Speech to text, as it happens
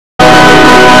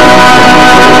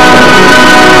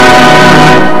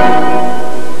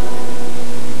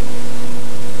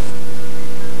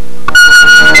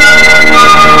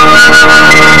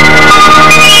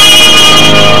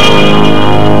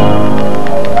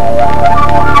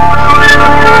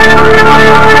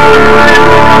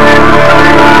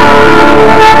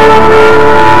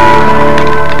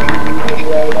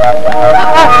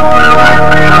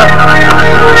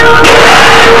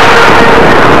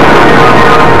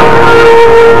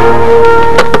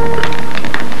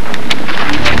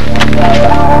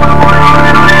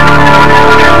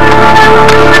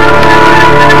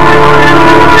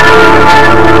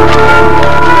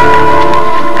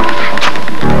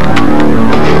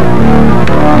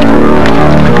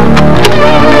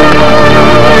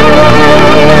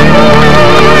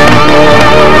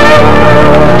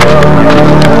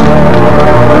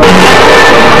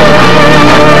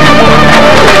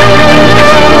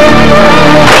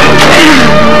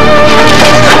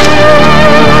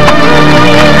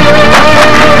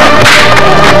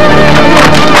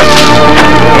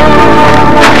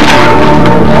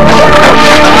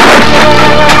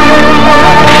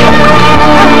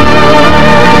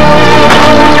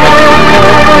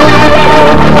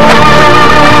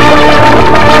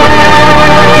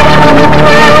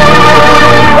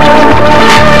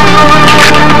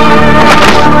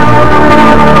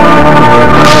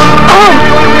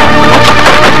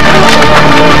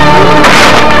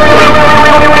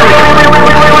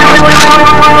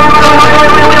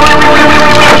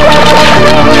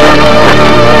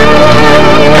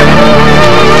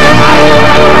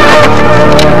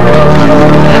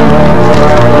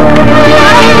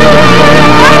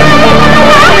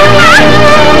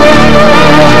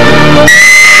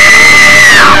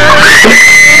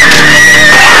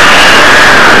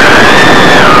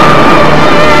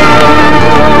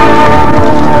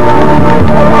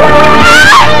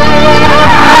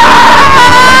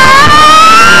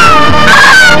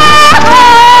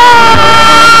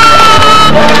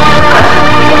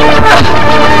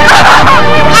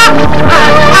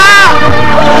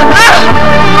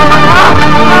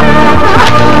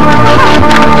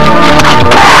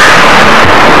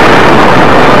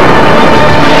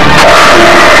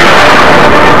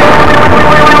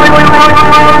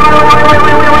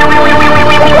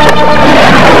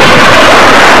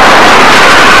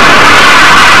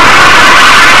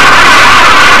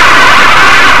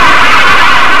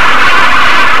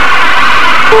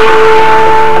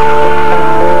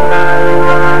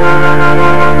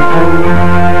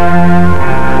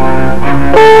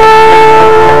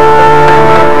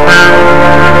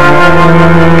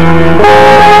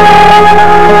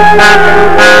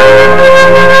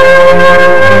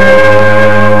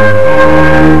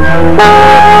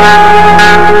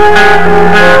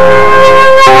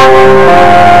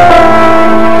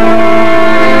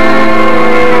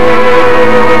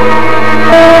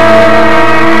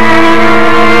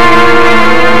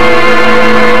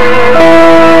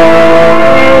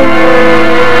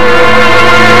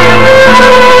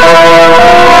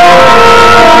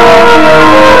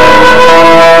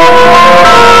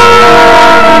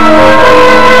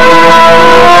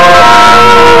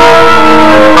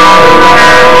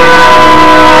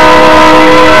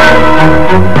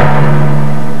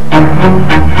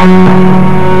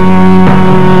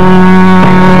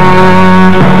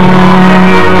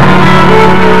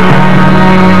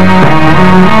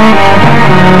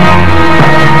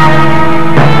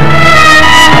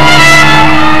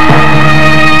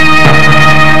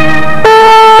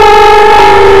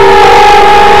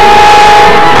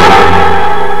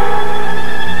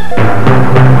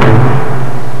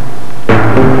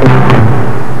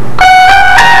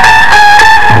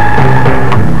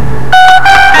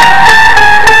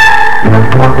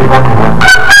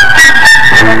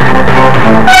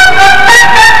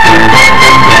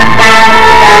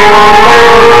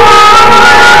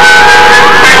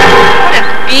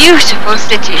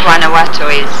City Guanajuato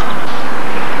is.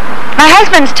 My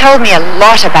husband's told me a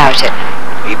lot about it.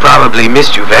 He probably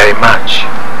missed you very much.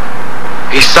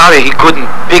 He's sorry he couldn't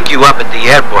pick you up at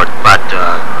the airport, but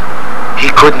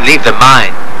he couldn't leave the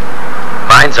mine.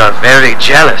 Mines are very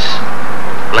jealous,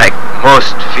 like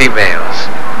most females.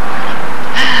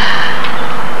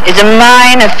 Is a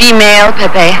mine a female,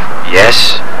 Pepe?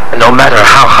 Yes. No matter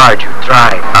how hard you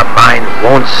try, a mine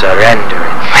won't surrender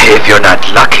if you're not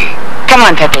lucky. Come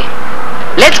on, Pepe.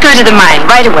 Let's go to the mine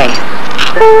right away.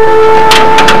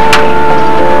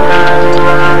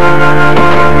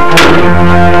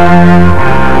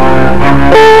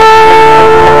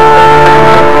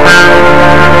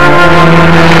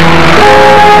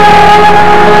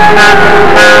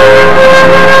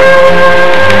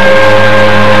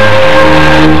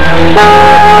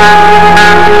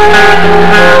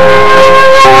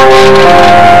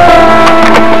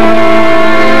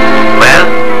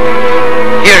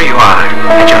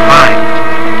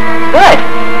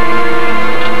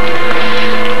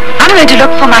 To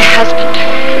look for my husband.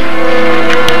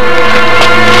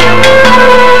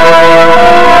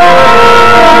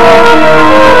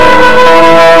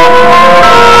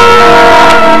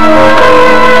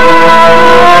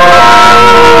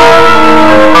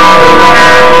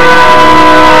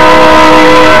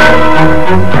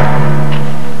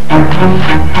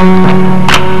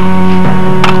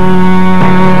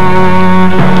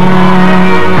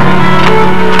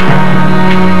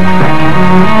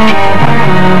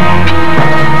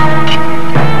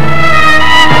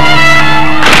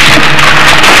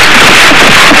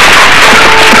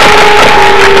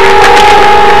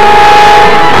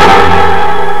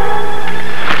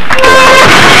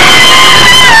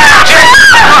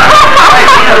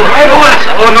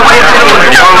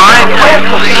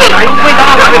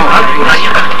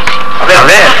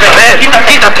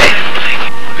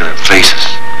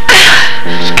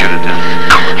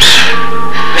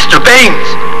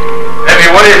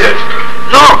 What is it?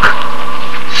 Look!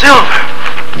 Silver!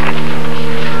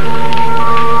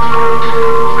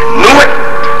 I knew it!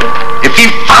 If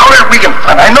he found it, we can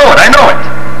find it. I know it.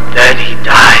 Then he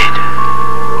died.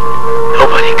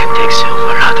 Nobody can take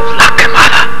silver out of La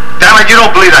Quemada. Damn it, you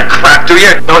don't believe that crap, do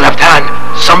you? No, left hand.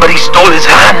 Somebody stole his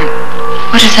hand.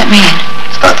 What does that mean?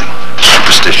 It's nothing.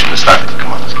 Superstition. It's nothing.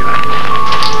 Come on, let's get out.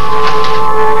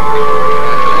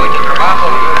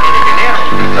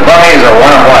 The mummies are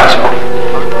one of what?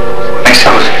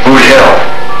 Boot Hill.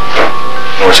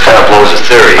 Which kind of blows the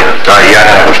theory.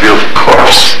 Diana was a beautiful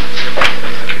corpse.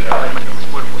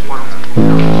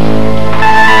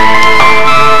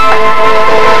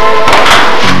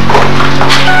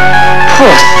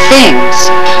 Poor things.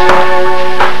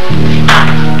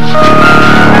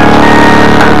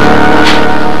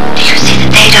 Do you see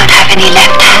that they don't have any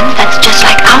left hands? That's just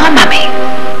like our mummy.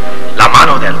 La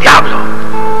mano del diablo.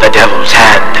 The devil's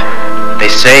hand. They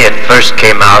say it first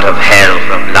came out of hell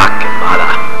from La Quemada.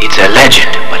 It's a legend,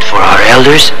 but for our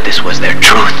elders, this was their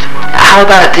truth. How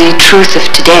about the truth of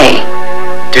today?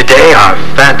 Today, our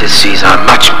fantasies are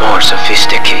much more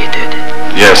sophisticated.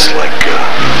 Yes, like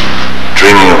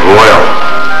dreaming of oil.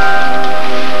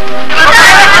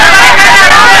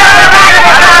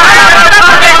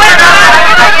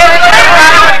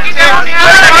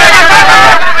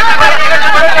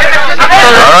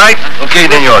 All right, okay,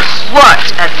 then yours. What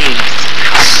are these?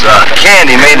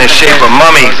 Candy made in the shape of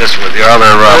mummies. This with your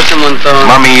other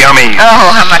mummy yummies.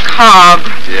 Oh, how macabre.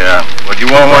 Yeah. What, do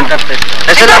you want one? I said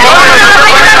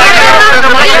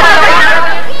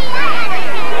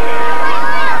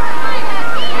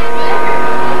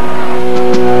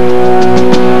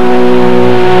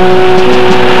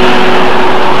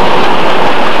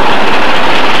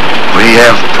We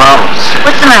have problems.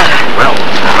 What's the matter? Well,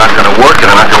 they're not going to work and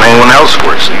they're not going to let anyone else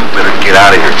work, so you better get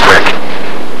out of here quick.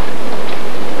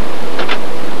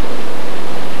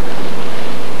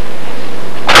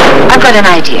 I've got an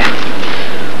idea.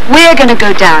 We're going to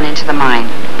go down into the mine.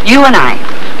 You and I.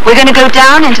 We're going to go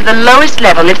down into the lowest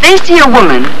level. If they see a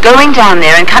woman going down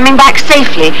there and coming back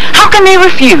safely, how can they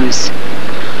refuse?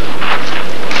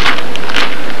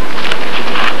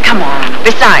 Come on.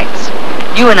 Besides,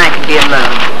 you and I can be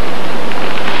alone.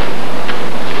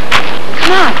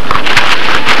 Come on.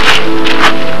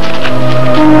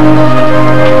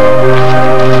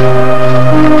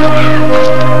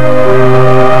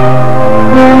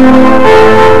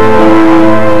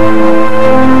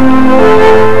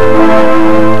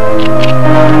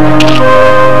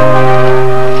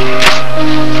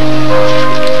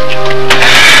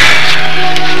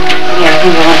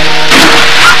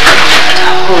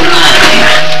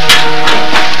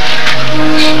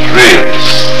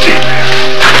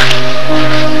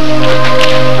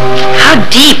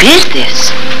 Deep is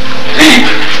this? Deep?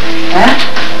 Huh?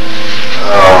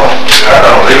 Oh,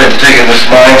 God, they've been digging this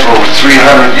mine for over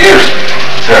 300 years.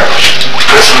 Here,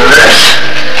 listen to this.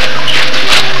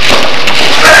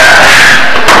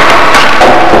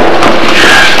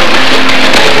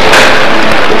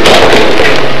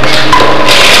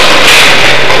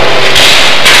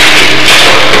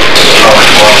 Probably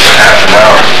more than half an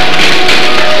hour.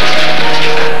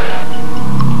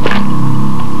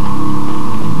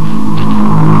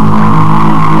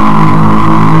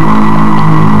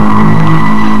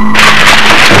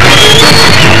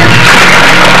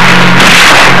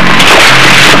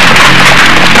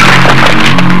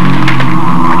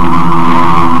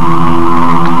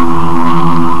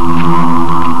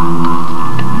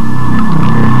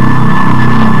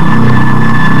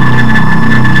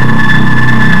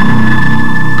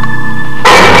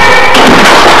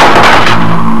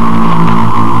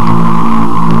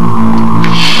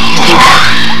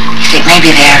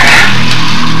 Maybe they're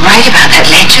right about that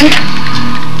legend.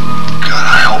 God,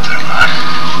 I hope they're not.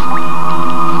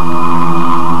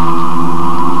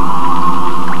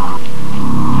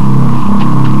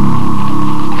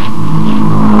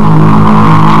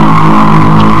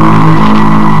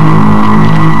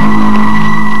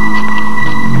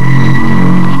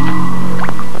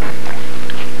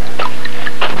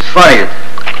 It's funny.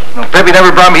 Pepe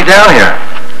never brought me down here.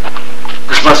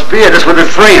 This must be it. This is what they're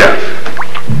afraid of.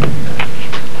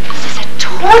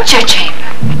 Torture chamber.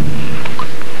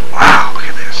 Wow, look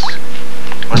at this.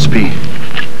 Must be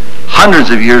hundreds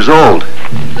of years old.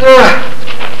 Oh.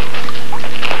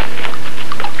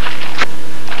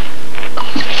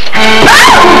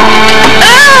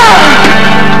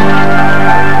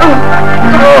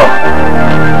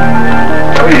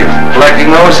 What are you, collecting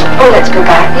those? Oh, let's go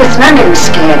back. Listen, I'm getting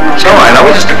scared. It's all right. I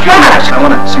was just a few minutes. I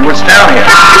want to see what's down here.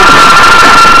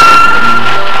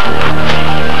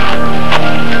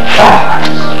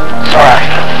 All right.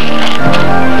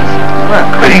 Well,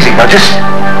 quite easy. Now just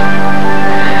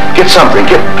get something.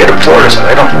 Get aboard or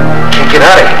something. Can't get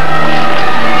out of here.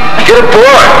 Get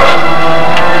aboard.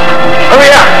 Hurry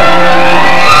up.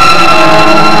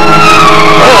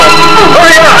 Oh,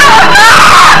 hurry up.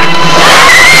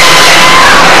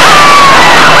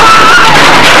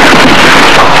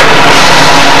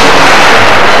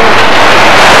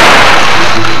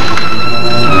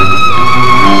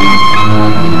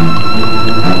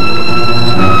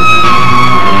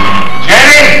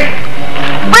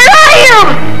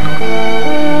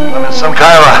 Some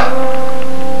kind of a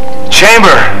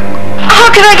chamber. How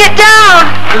can I get down?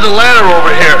 There's a ladder over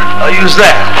here. I'll use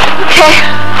that. Okay.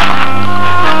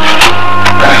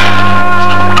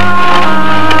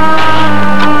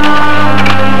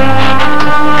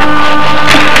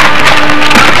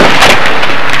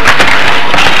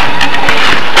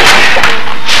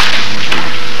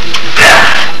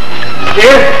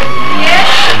 Here? Yes.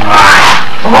 All right.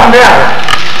 Come on down.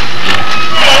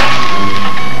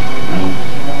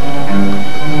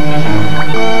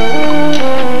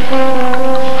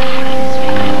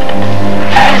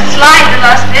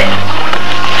 Lost it.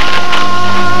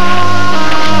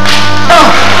 Oh.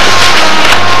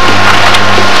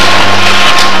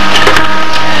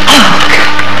 Oh, God.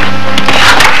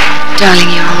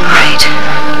 Darling, you're all right.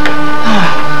 Oh.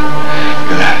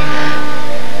 Look at that.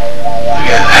 Look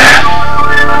at that.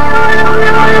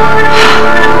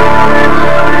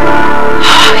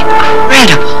 Oh,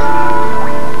 incredible.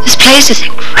 This place is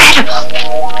incredible.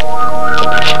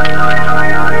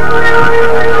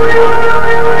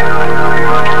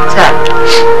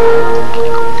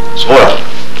 Soil.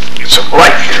 Get some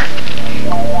light here.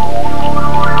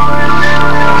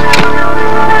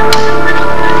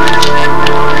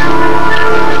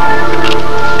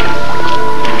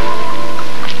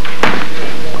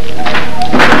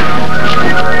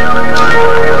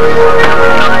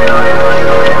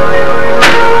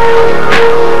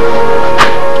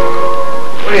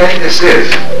 What do you think this is?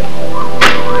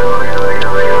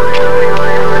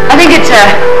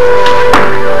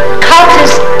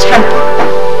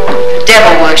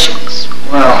 devil worshippers.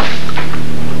 Well...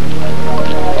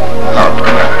 Oh,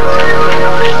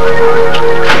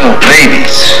 little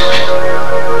babies.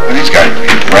 Well, these guys are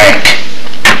being rank.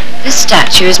 This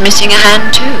statue is missing a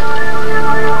hand, too.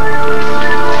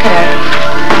 Look at her.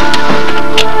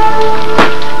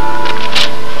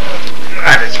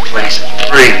 God, this place is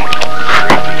pretty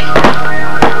creepy.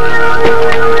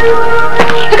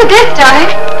 Look at this,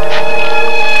 darling.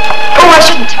 Oh, I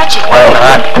shouldn't touch it. Well,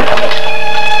 hon.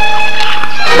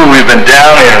 We've been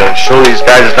down here to show these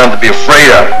guys there's nothing to be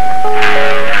afraid of.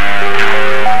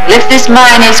 Well, if this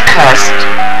mine is cursed,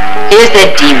 here's their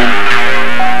demon.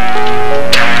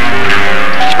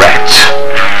 Rats.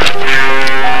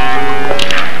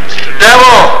 Mr.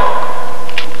 Devil!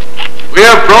 We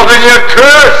have broken your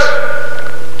curse!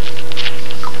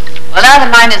 Well, now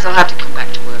the miners will have to come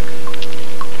back to work.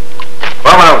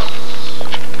 Vámonos.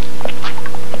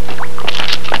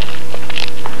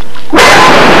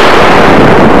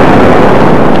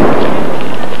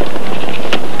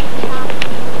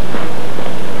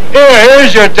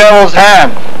 Here's your devil's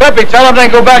hand. Pepe, tell him they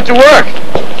go back to work.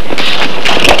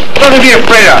 Nothing to be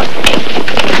afraid of.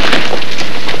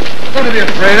 Nothing to be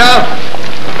afraid of.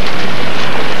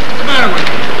 What's the matter with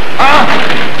you? Huh?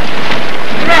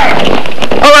 What's the matter?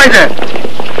 All right then.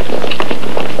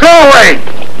 Go away.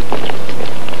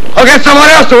 I'll get someone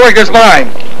else to work this mine.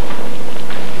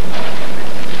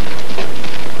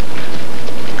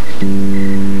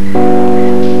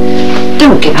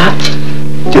 Don't give up.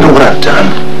 Do you know what I've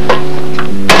done?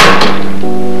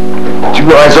 Do you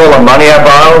realize all the money I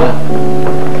borrowed?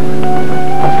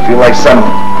 I feel like some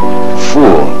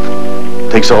fool.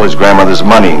 Takes all his grandmother's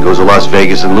money and goes to Las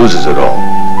Vegas and loses it all.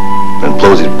 Then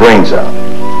blows his brains out.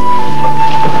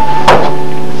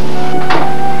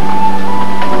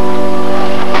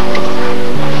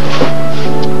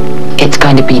 It's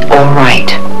going to be all right.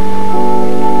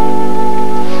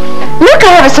 Look,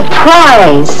 I have a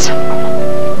surprise.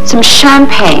 Some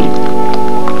champagne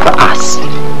for us.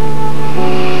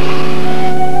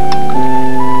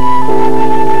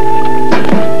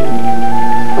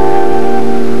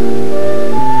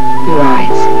 Your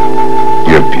eyes.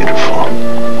 You're beautiful.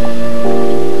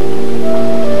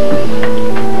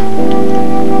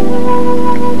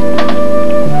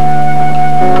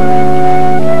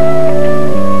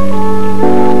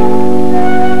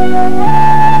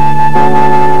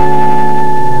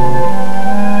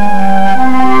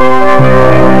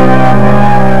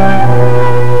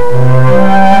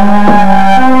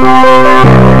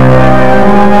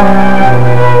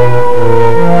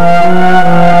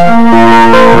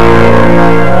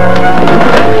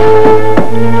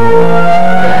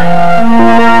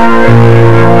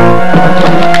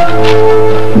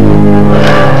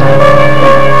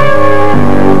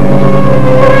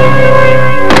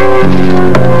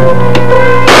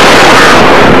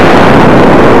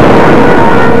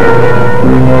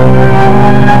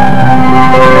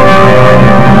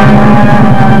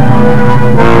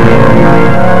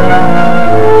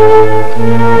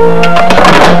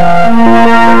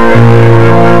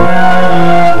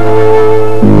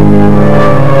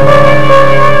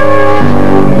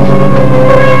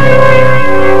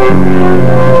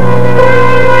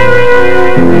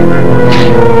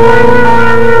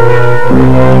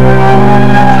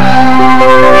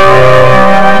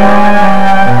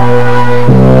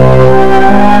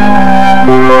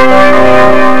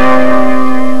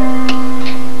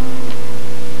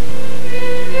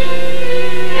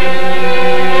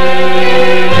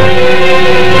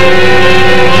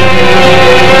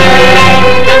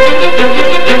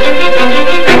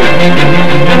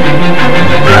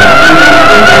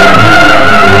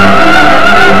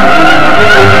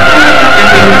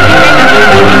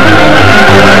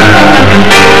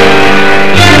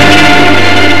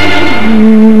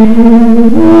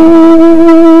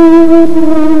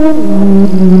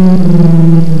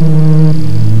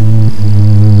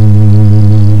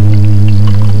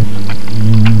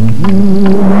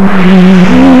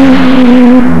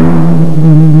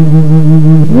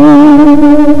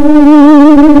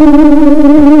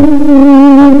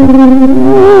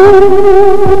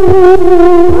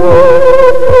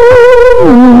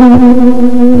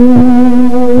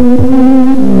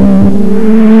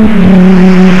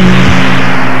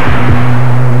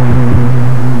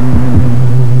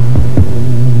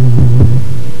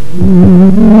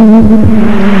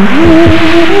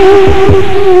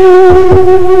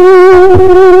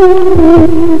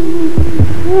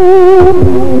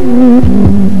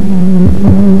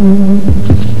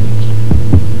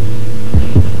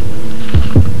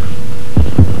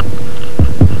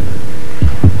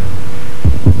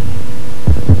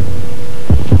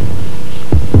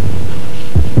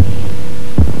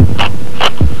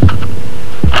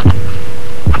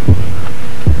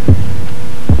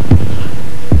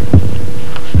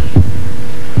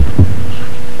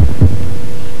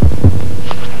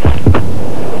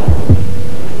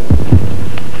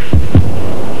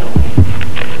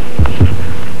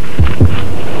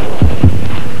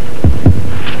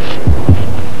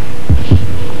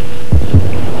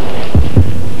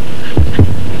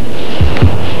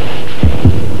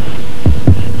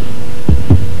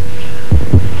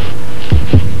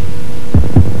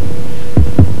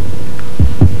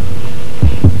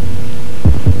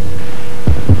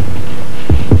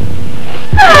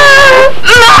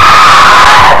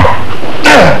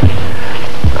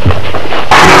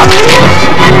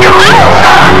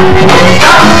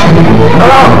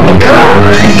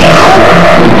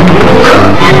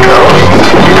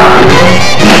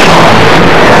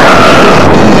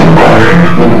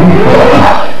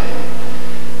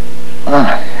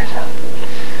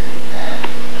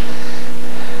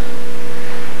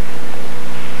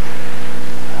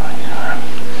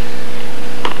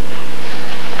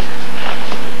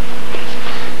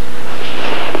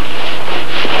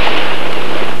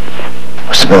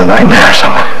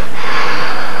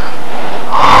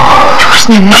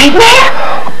 a nightmare?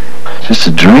 Just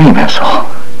a dream, that's all.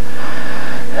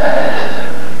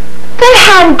 That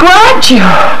hand grabbed you.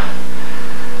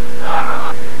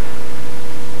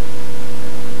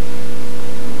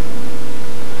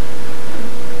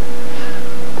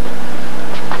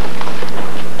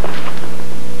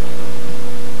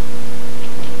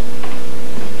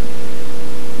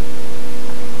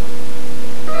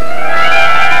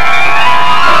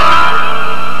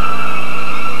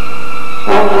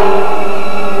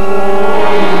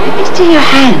 Your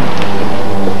hand.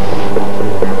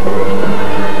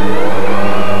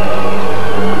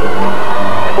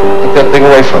 Take that thing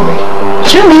away from me.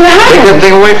 Show me your hand. Take that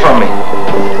thing away from me.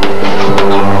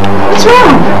 What's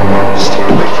wrong? Stay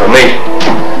away from me.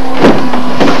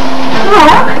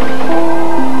 Mark?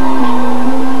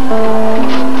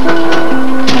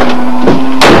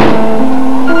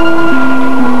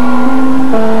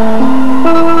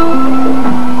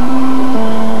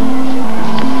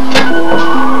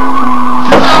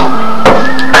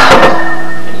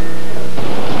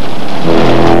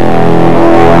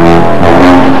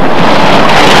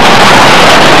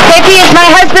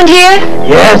 Here?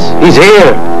 Yes, he's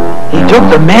here. He took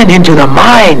the men into the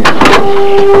mine.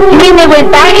 You mean they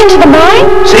went back into the mine?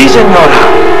 Si, senora.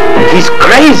 He's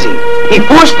crazy. He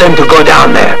forced them to go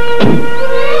down there.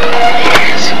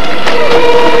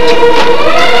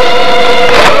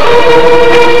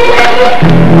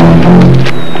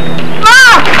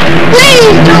 Mark!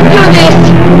 Please don't do this!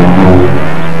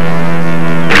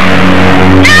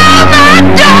 No, Mark,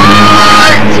 don't!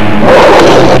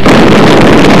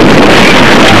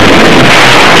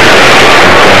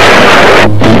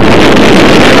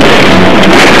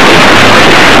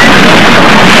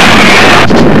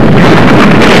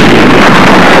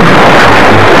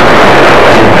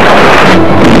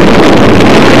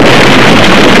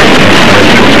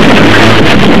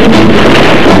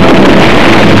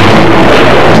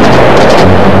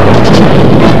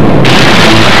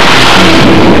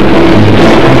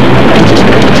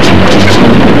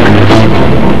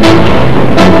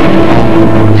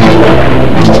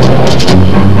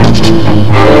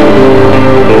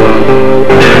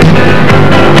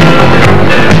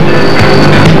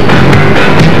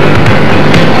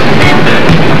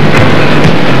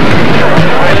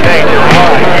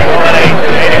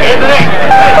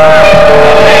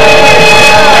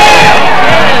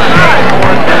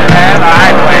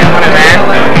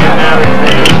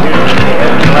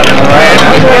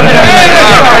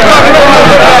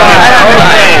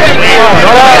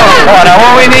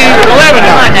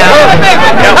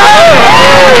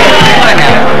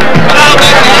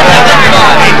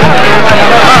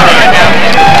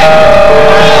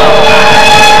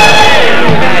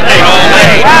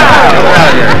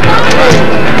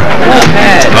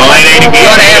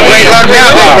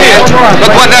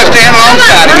 Look what they're standing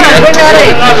alongside of here.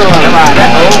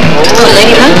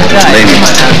 Lady.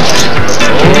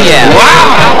 Oh, yeah. Wow!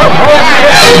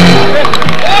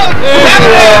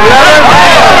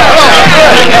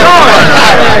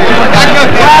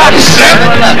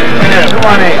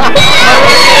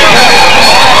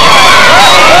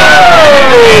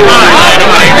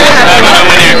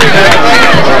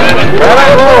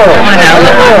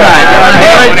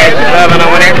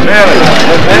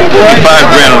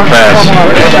 $5 grand on the pass.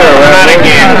 Not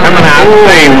again. Coming out.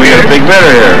 Hey, we got a big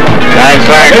better here. Nice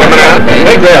fire coming out.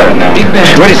 Big better.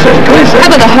 What do you say? How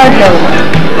about the hard load?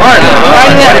 Hard load.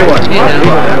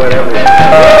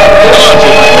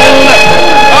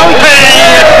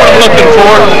 Hey, that's what I'm looking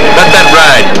for. Let that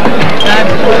ride.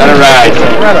 Let it ride.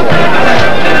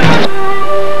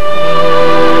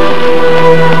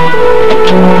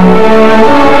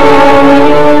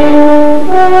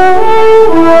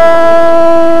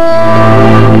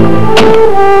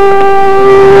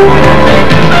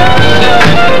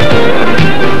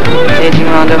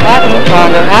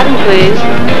 Rondo Hatton, please.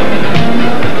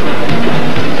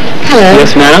 Hello.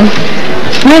 Yes, madam?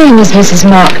 My name is Mrs.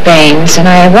 Mark Baines, and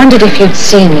I wondered if you'd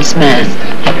seen this man.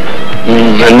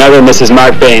 Another Mrs.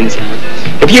 Mark Baines.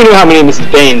 If you knew how many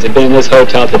Mrs. Baines have been in this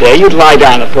hotel today, you'd lie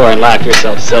down on the floor and laugh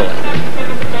yourself silly.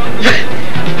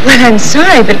 Well, I'm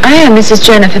sorry, but I am Mrs.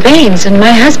 Jennifer Baines, and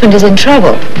my husband is in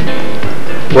trouble.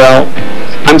 Well,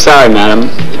 I'm sorry, madam.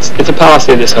 It's a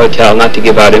policy of this hotel not to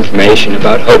give out information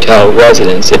about hotel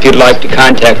residents. If you'd like to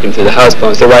contact them through the house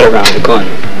phones, they're right around the corner.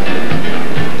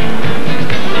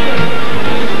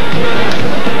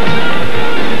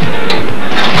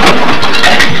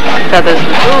 Feathers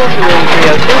and jewels, room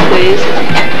 302, please.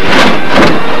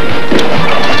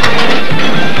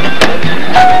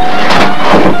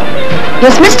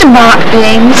 Yes, Mr. Mark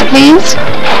Baines, please.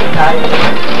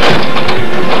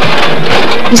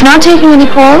 He's not taking any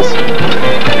calls?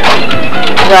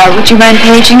 Would you mind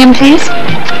paging him, please?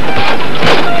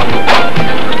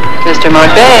 Mr.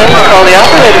 Marquet, call the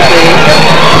operator, please.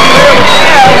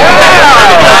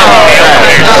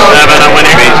 7 a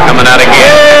winning. He's coming out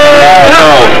again.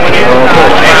 No.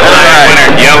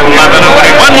 Winner. Young 11 a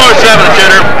winning. One more 7,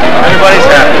 Tuner. Everybody's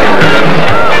happy.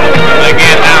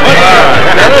 Again now.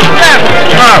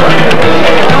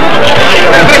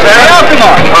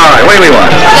 All right, what do we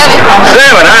want? 7,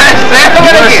 huh?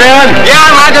 7? Yeah,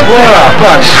 I just...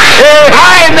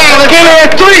 Hi, man. Give me a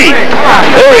 3.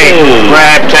 3.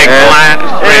 Grab, take the line.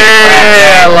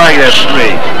 Yeah, I like that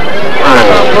 3.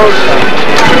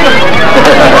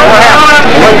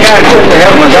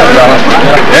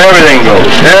 Everything goes.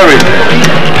 Everything.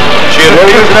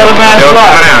 Never use another man's luck.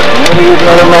 Never use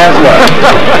another man's luck.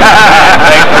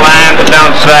 Take the line to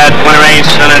downside. Winner ain't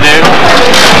gonna do.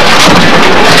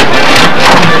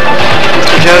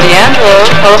 Mr. Joe D'Angelo,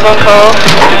 telephone call.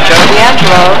 Joe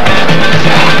D'Angelo.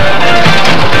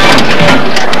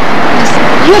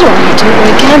 You don't want to do it when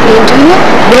you can't be, do you?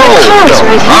 No.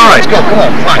 Right. All right, let's go. Come on.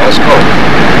 Fine, let's go.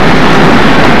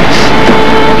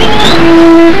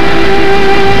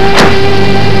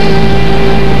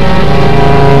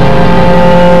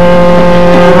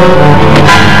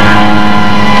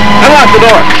 Unlock the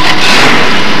door.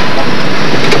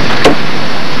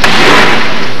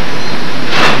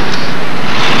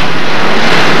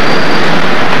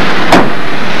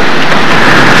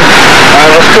 All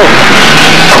right, let's go.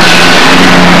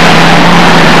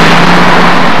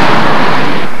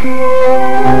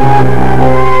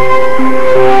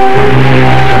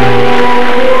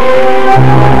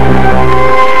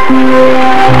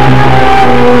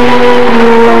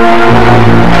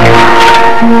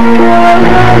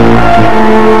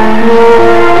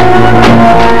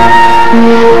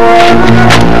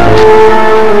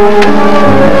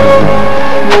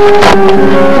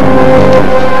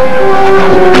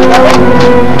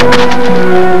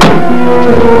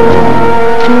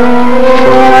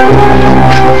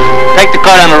 Take the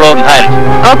car down the road and hide it.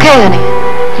 Okay, honey.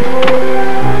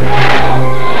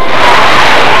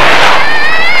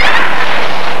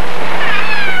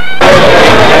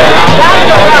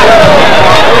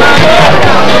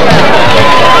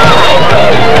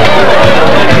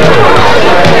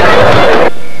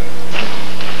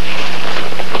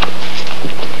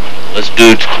 This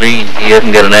dude's clean. He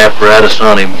hasn't got an apparatus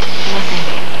on him.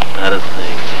 Not a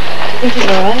thing. You think he's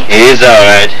all right? He's all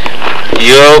right.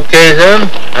 You okay, son?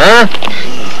 Huh?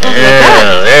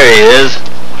 Yeah, there he is.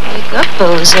 Wake up,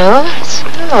 bozo.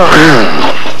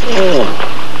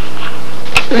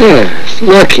 Yeah, it's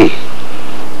lucky.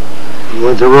 You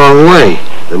went the wrong way.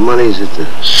 The money's at the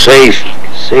safe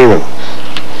casino.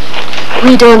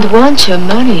 We don't want your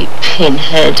money,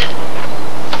 pinhead.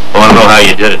 I want to know how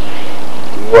you did it.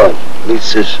 What? Meet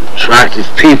such attractive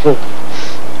people?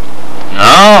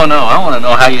 No, I want to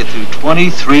know how you threw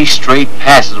 23 straight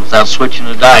passes without switching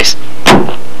the dice.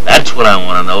 That's what I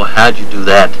want to know. How'd you do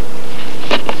that?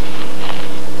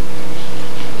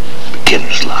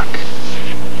 Beginner's luck.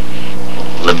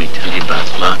 Let me tell you about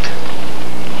luck.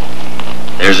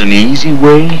 There's an easy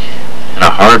way and a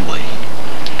hard way.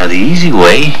 Now, the easy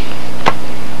way,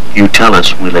 you tell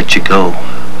us and we let you go.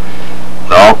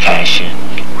 We all cash in,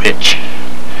 get rich.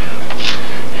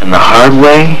 And the hard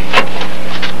way,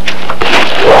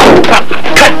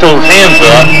 cut those hands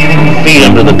off, feed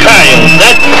them to the coyotes.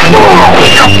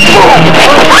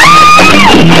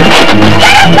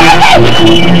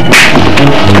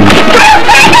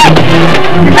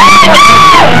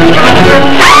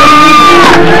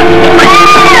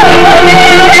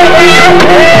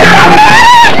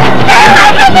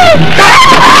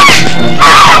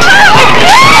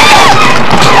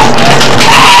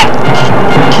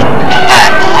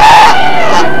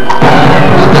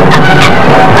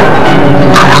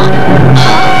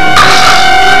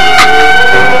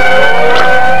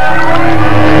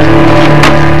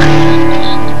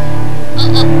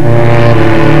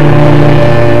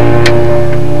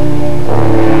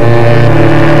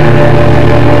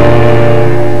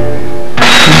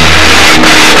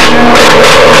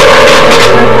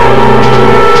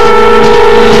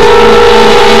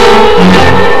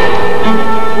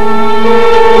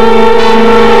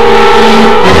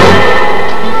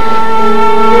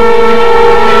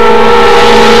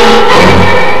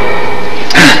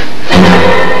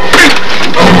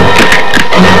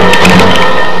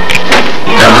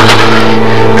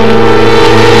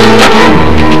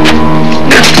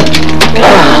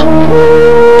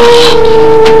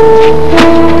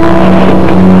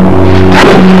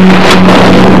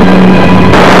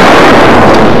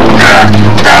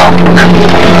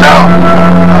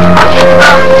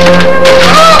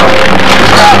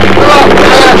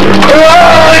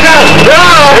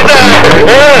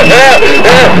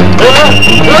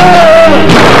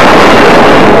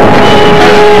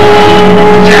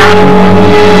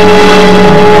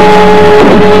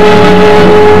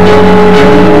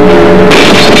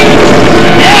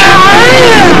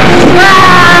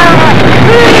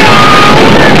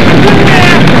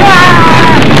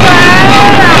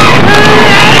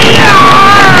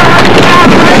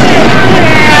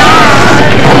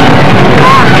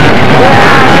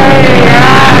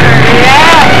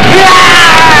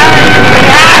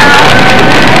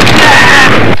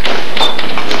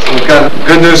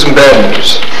 Good news and bad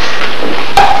news.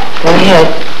 Go ahead.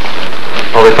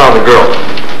 Well, they found the girl.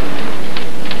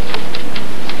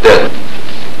 Dead.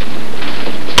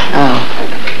 Oh.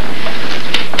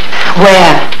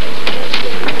 Where?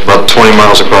 About 20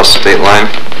 miles across the state line.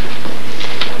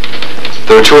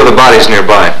 There were 2 other bodies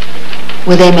nearby.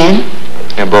 Were they men?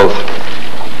 Yeah, both.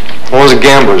 One was a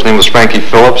gambler. His name was Frankie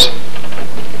Phillips.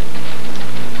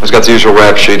 He's got the usual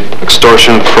rap sheet.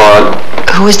 Extortion, fraud.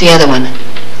 Who was the other one?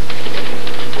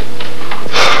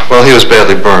 Well, he was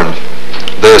badly burned.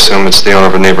 They assume it's the owner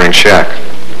of a neighboring shack.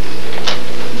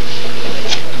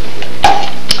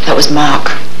 That was Mark.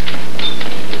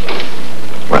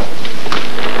 What?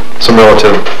 Some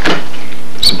relative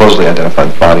supposedly identified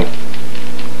the body.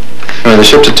 Anyway, they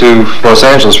shipped it to Los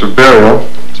Angeles for burial.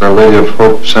 It's Our Lady of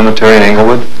Hope Cemetery in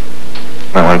Inglewood.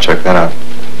 Might want to check that out.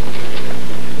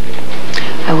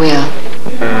 I will.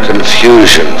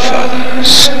 Confusion, Father,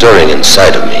 stirring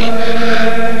inside of me.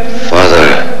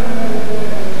 Father,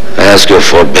 I ask your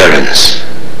forbearance.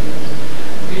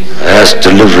 I ask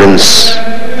deliverance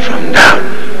from doubt.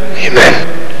 Amen.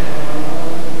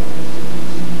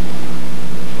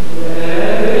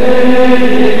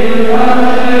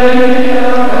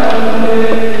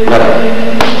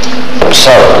 I'm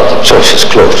sorry that the church is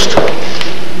closed.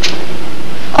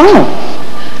 Oh,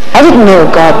 I didn't know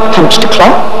God punched a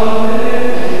clock.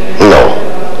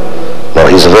 No,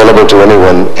 he's available to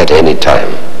anyone at any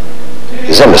time.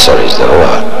 His emissaries, though,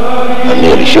 are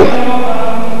merely human.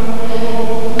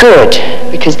 Good,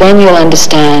 because then you'll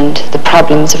understand the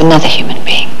problems of another human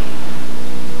being.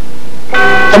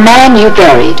 The man you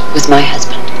buried was my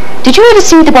husband. Did you ever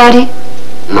see the body?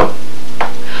 No.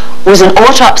 Was an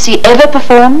autopsy ever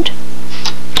performed?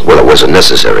 Well, it wasn't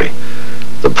necessary.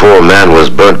 The poor man was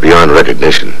burnt beyond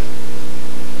recognition.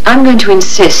 I'm going to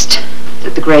insist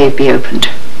that the grave be opened.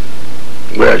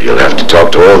 Well, you'll have to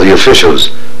talk to all the officials.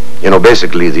 You know,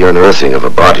 basically, the unearthing of a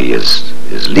body is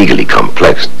legally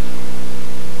complex.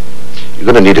 You're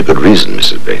going to need a good reason,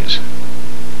 Mrs. Baines.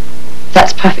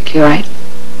 That's perfectly right.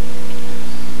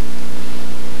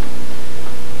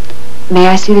 May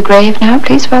I see the grave now,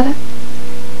 please, Father?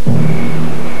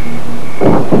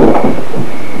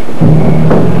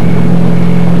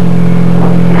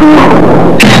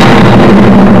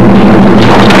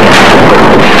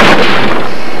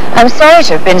 I'm sorry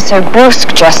to have been so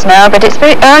brusque just now, but it's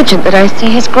very urgent that I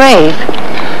see his grave.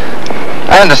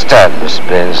 I understand, Miss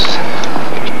Baines.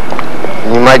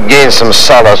 You might gain some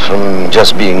solace from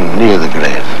just being near the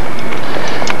grave.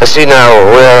 I see now,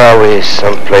 where are we?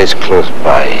 Someplace close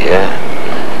by here.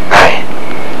 Aye.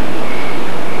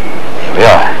 Here we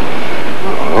are.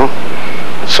 Oh.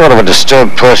 What sort of a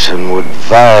disturbed person would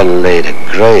violate a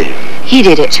grave? He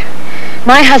did it.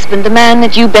 My husband, the man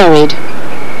that you buried.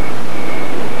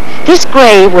 This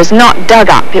grave was not dug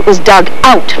up. It was dug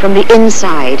out from the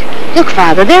inside. Look,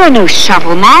 Father, there are no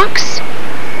shovel marks.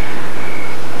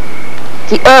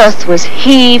 The earth was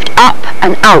heaved up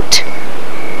and out.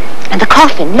 And the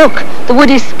coffin, look, the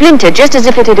wood is splintered just as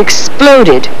if it had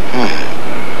exploded.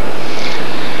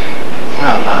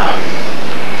 Well,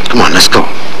 come on, let's go.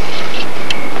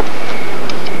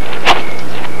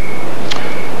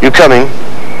 You coming?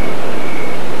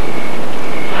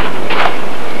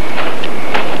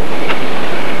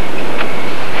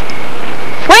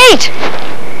 Wait!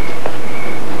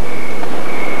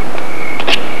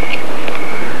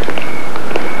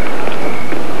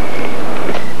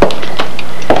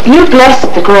 You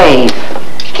blessed the grave.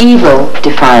 Evil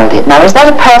defiled it. Now, is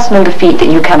that a personal defeat that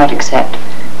you cannot accept?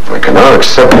 I cannot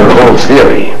accept your whole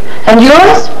theory. And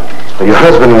yours? Well, your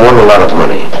husband won a lot of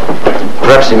money.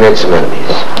 Perhaps he made some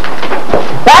enemies.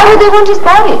 Why would they want his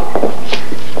body?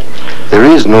 There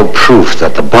is no proof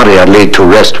that the body I laid to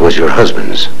rest was your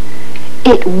husband's.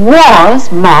 It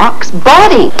was Mark's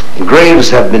body. Graves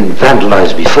have been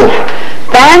vandalized before.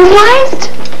 Vandalized?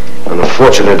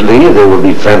 Unfortunately, they will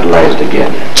be vandalized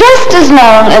again. Just as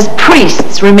long as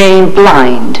priests remain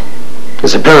blind.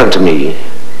 It's apparent to me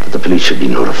that the police should be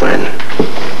notified.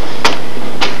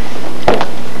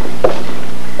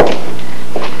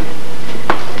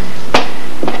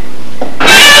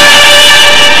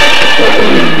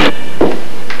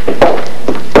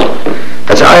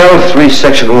 That's aisle 3,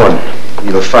 section 1.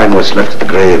 You'll find what's left of the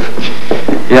grave.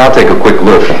 Yeah, I'll take a quick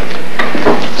look.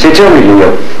 Say, tell me,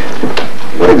 Leo,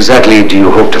 what exactly do you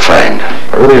hope to find?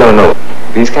 I really don't know.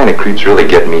 These kind of creeps really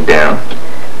get me down.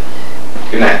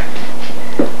 Good night.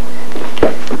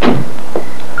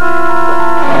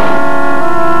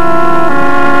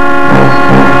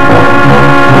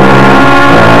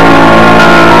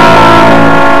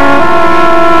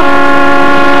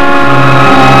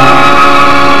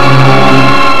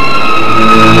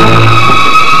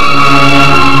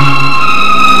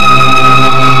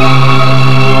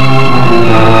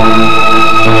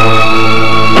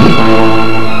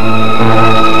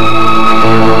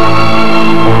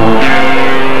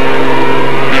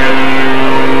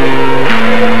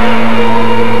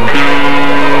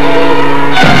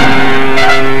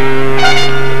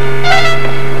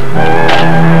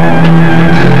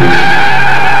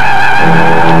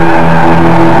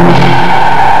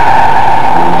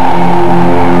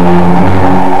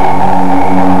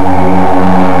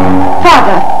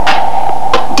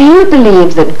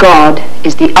 Believe that God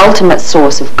is the ultimate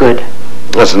source of good?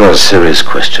 That's not a serious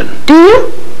question. Do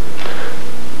you?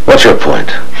 What's your point?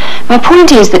 My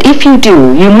point is that if you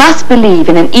do, you must believe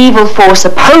in an evil force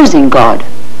opposing God,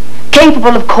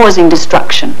 capable of causing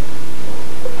destruction.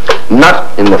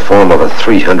 Not in the form of a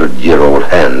 300-year-old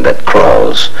hand that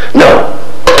crawls. No.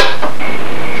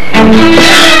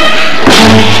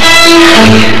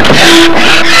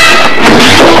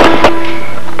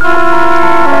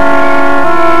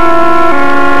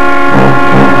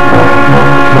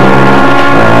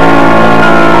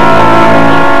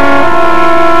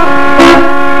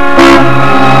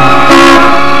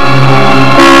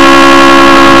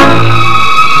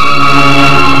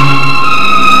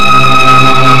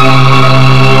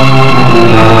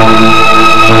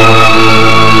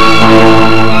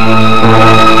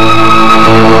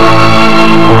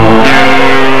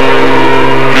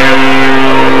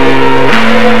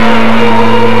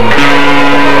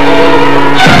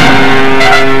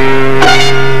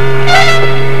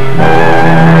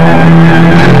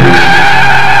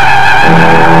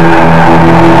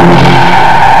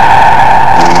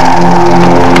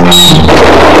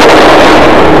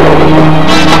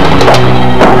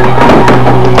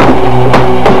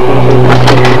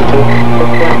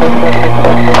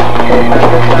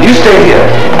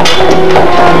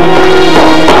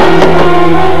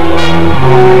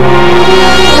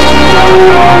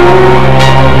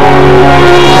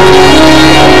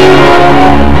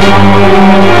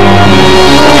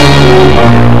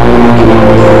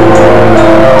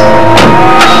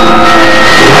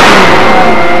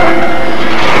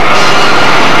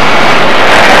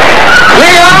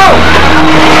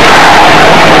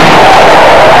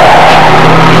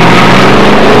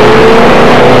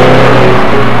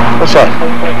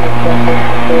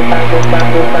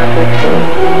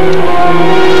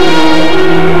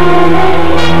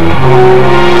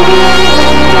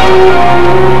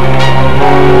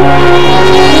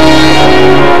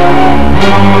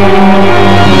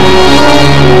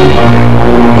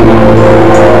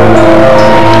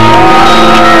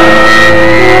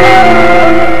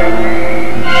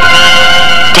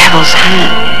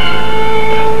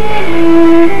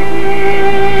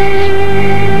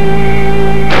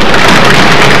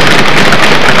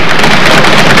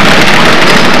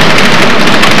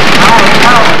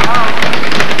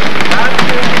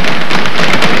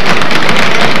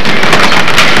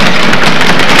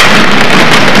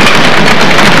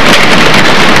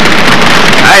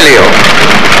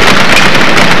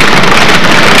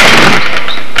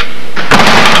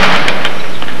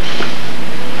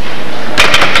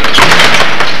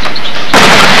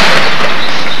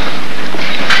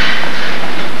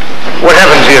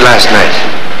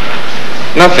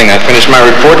 Nothing. I finished my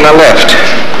report and I left.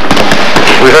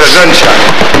 We heard a gunshot.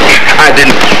 I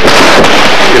didn't.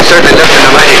 You certainly left in a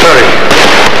mighty hurry.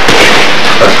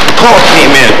 A call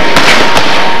came in.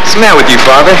 What's the matter with you,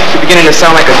 Father? You're beginning to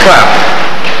sound like a cop.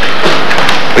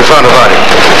 We found a body.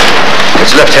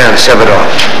 Its left hand severed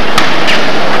off.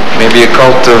 Maybe a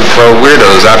cult of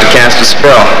weirdos out to cast a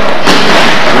spell.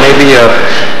 Maybe a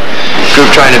group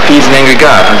trying to appease an angry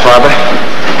God, huh, Father?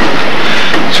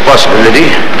 It's a possibility.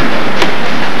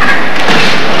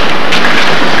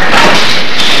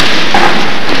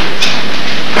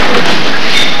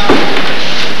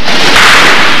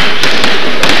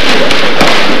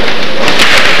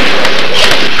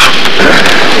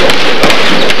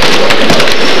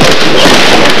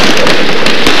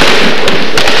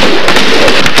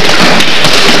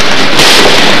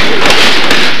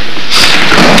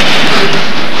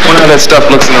 Wonder how that stuff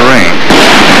looks in the rain.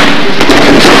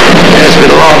 It's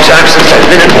been a long time since I've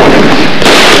been in one.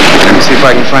 Let me see. see if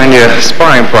I can find you a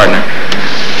sparring partner.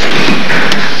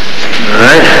 All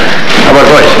right. How about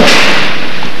Hoyt?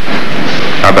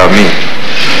 How about me?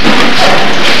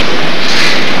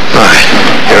 All right.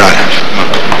 You're on it.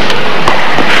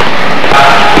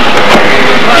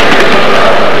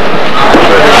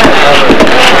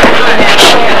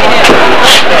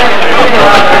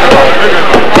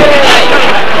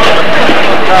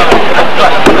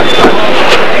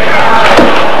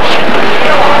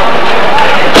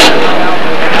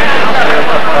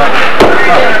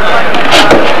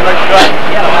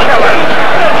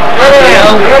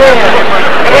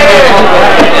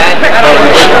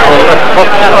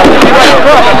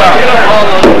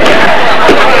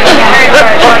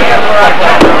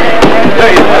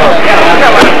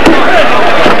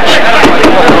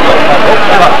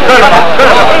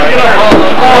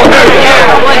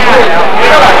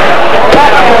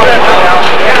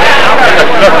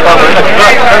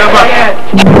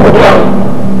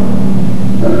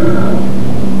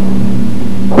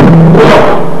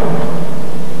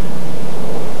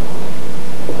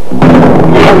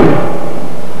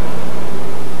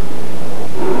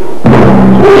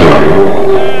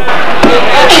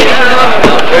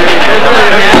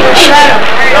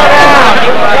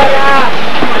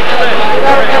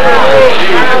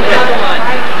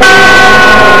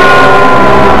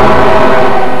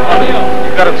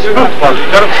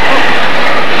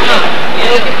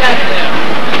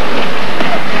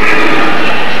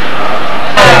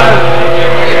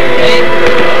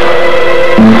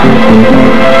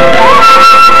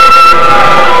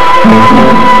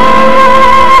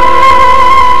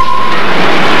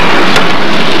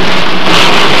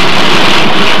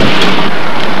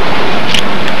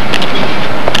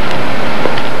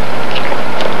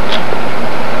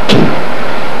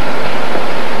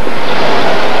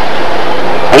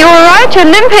 You're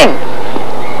limping.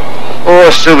 Oh,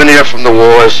 a souvenir from the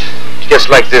wars. Just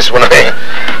like this when I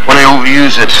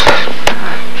overuse it.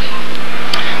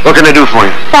 What can I do for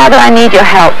you? Father, I need your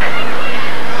help.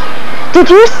 Did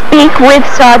you speak with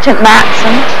Sergeant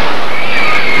Matson?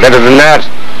 Better than that,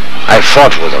 I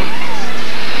fought with him.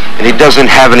 And he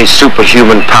doesn't have any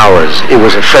superhuman powers. It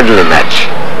was a friendly match.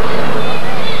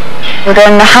 Well,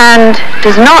 then the hand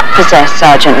does not possess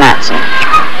Sergeant Matson.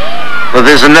 Well,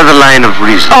 there's another line of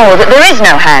reason. Oh, there is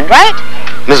no hand, right?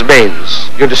 Miss Baines,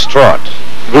 you're distraught,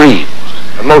 grieved,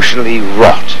 emotionally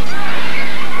wrought.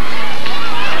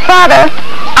 Father,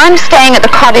 I'm staying at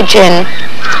the Cottage Inn,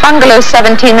 Bungalow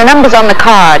 17, the number's on the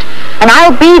card, and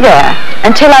I'll be there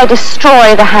until I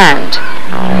destroy the hand.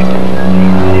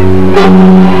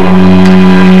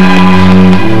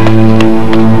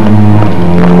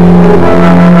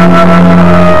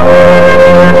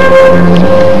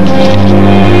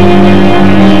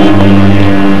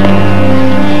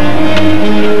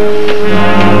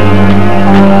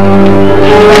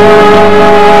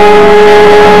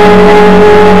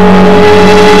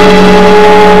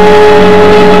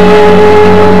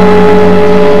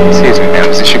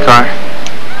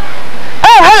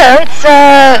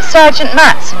 Sergeant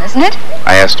Matson, isn't it?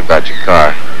 I asked about your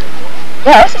car.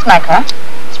 Yes, it's my car.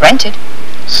 It's rented.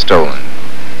 Stolen.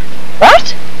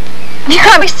 What? You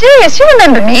can't be serious. You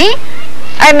remember me.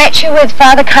 I met you with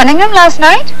Father Cunningham last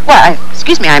night. Well,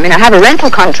 excuse me, I mean, I have a rental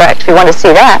contract if you want to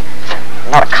see that.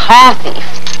 I'm not a car thief.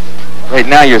 Right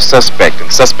now you're a suspect,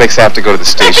 and suspects have to go to the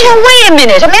station. Now, wait a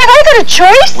minute. I mean, have I got a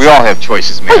choice? We all have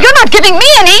choices, ma'am. Well, you're not giving me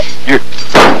any. You're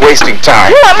wasting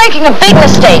time. You are making a big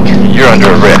mistake. You're under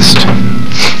arrest.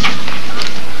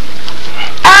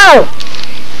 Ow!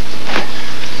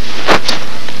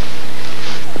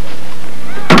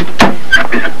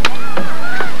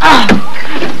 Oh,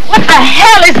 what the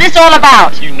hell is this all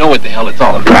about? You know what the hell it's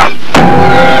all about.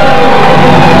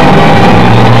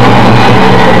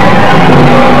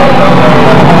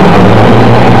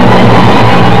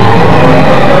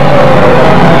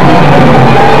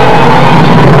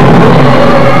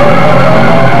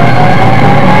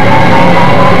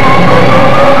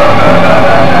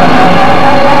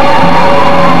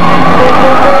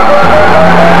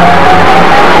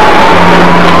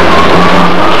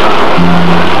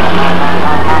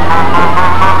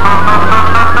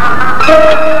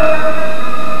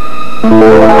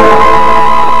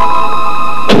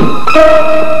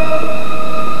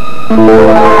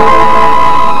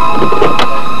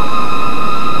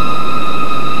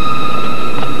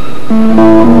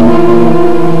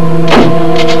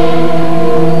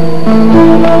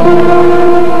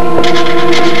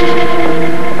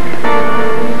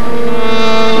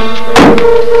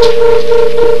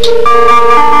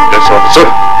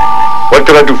 What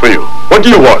can I do for you? What do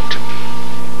you want?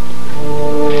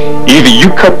 Either you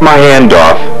cut my hand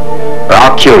off, or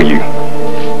I'll kill you.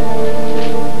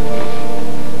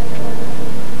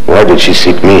 did she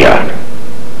seek me out?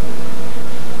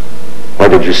 Why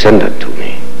did you send her to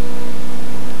me?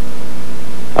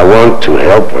 I want to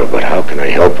help her, but how can I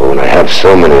help her when I have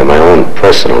so many of my own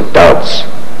personal doubts?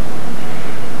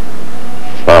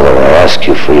 Father, I ask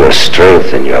you for your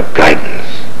strength and your guidance.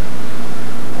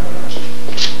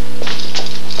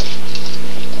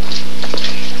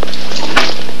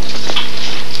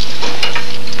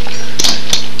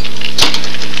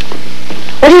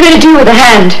 What are you going to do with the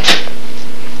hand?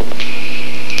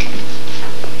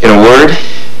 In a word,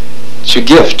 it's your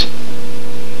gift.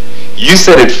 You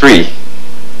set it free.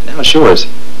 Now it's yours.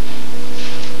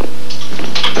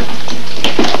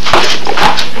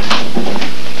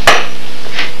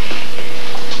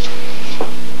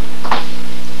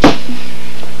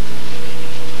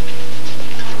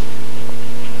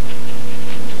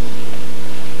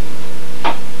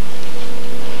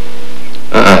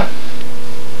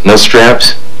 No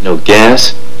straps, no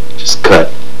gas, just cut.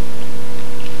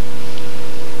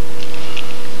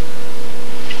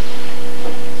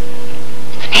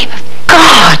 In the name of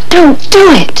God, don't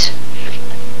do it.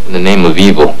 In the name of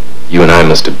evil, you and I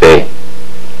must obey.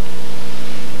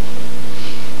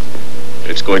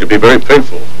 It's going to be very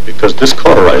painful because this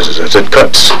cauterizes as it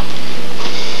cuts.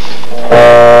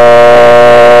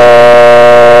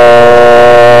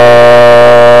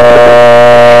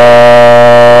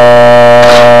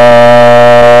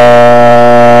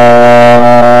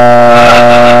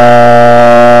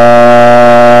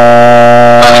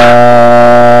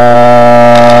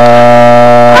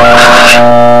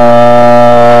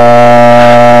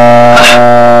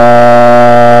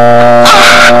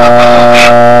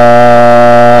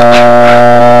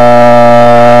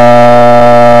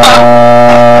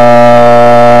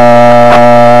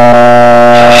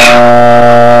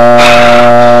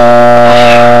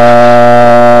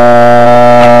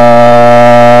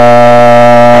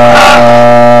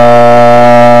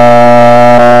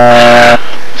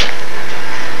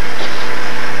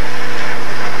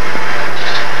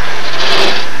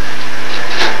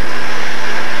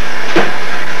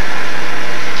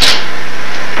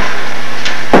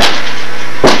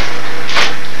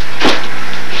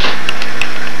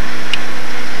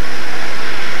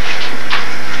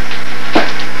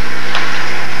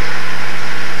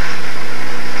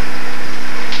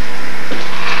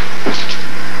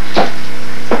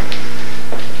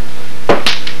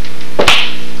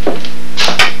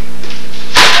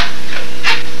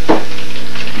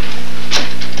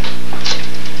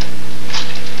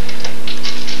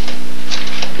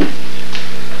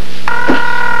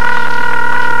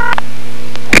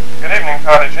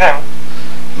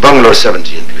 Bungalow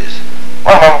 17, please.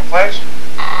 One moment, please.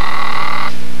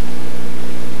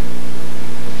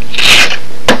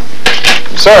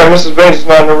 Sorry, Mrs. Baines is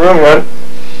not in her room yet.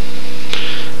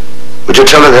 Would you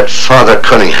tell her that Father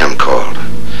Cunningham called?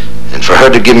 And for her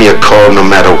to give me a call no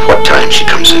matter what time she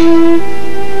comes in.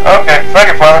 Okay,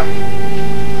 thank you, Father.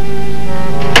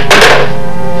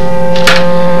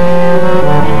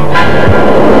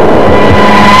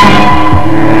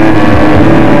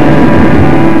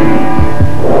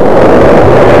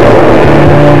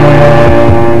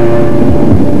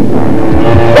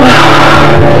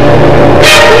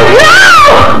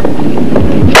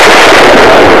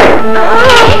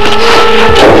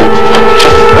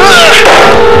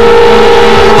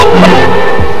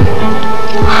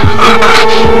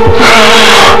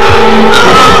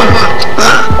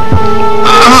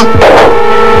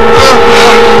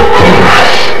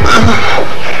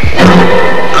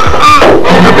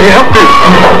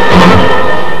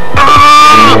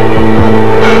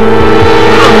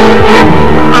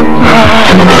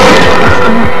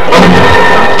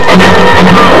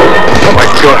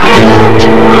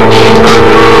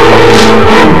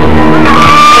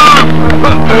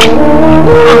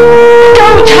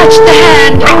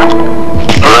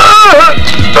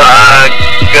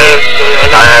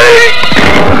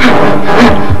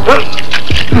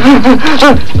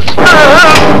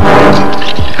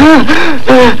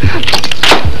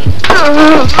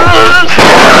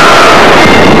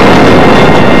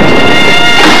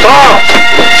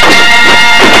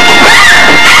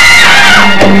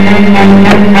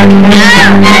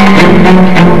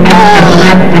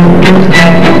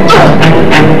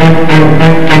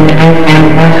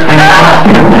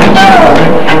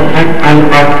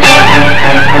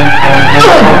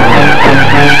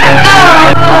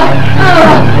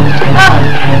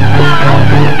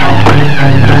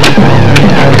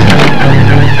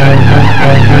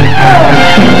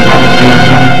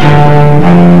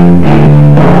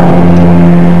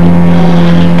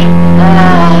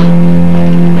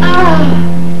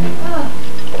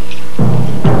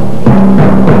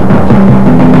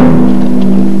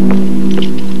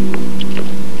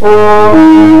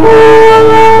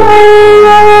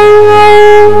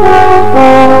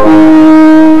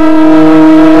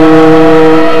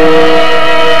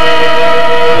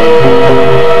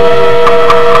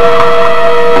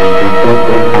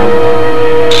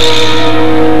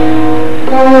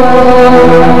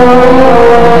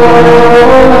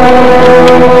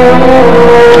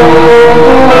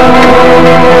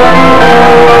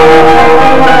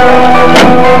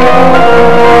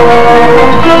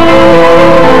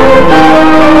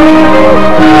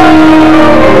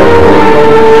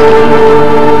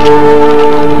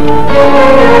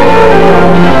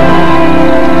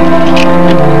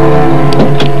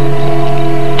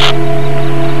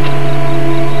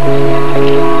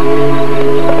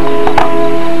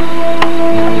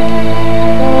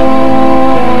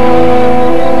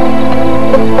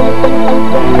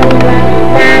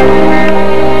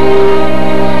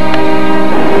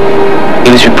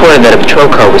 It was reported that a patrol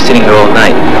car was sitting here all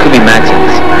night. Could be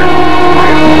Matson's.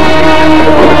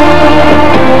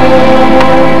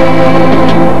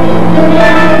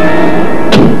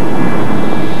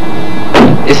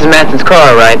 This is Matson's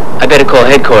car, all right. I better call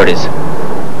headquarters.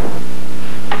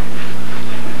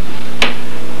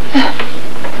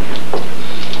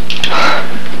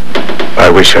 I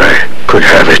wish I could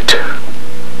have it.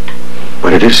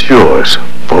 But it is yours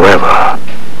forever.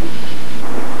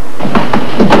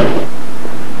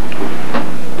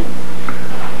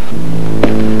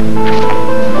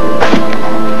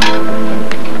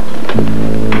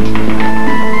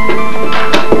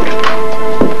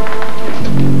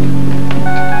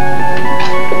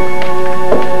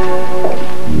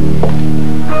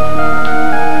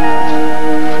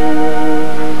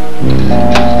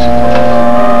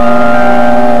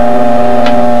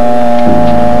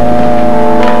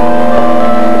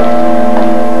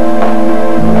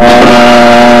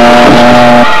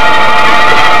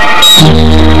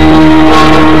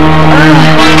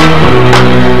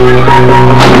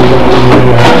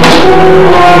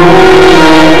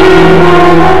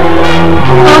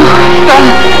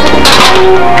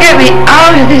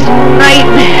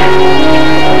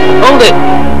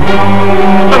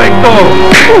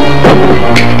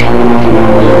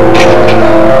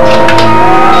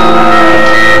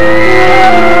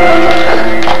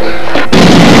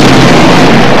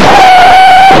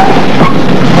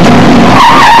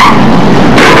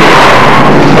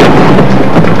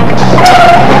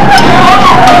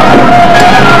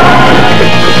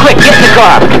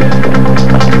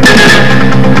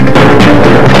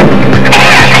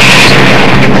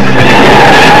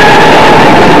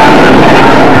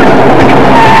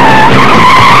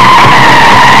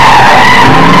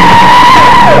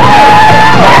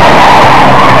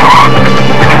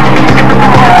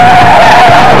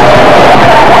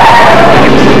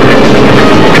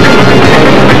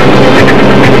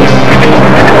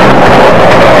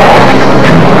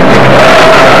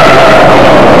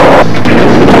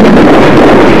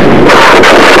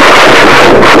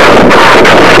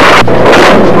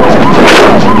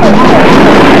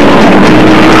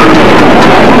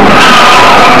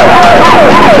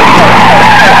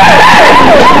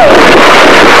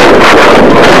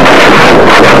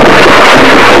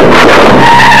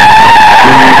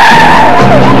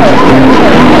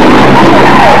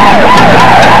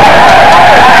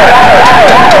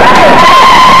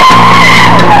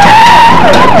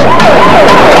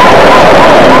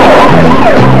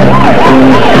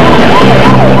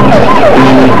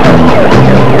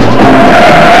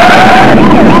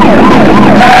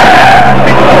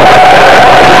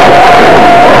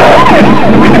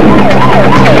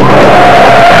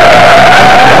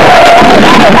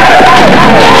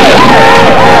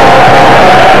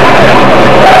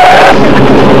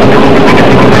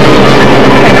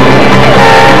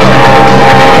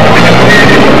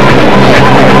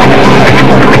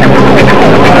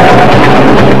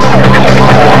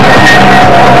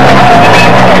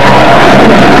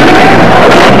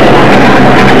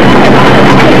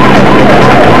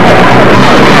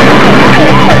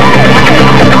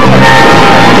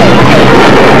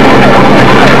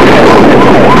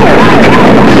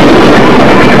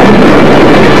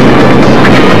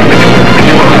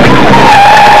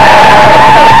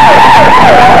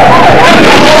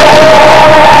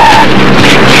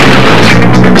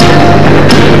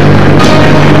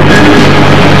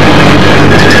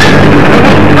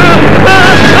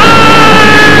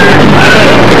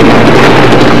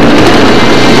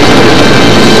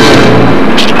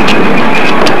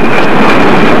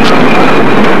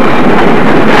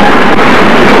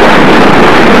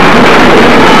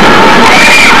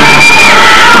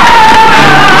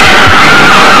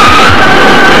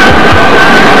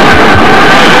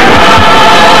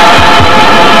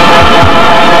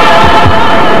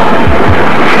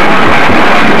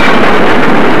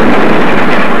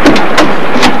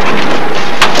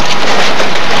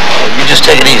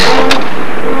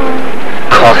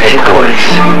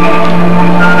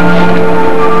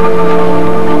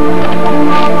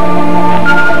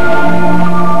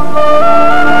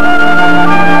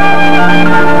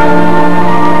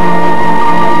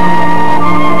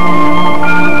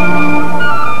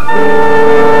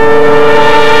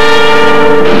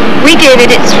 We gave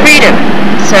it its freedom,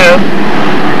 so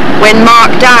when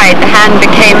Mark died, the hand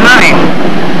became mine.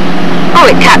 Oh,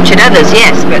 it captured others,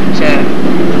 yes, but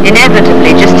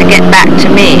inevitably just to get back to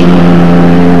me.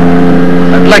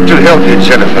 I'd like to help you,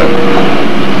 Jennifer.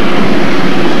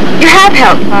 You have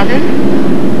helped, Father.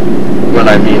 Well,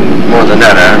 I mean, more than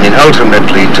that. I mean,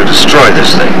 ultimately, to destroy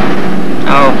this thing.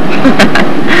 Oh.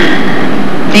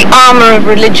 The armor of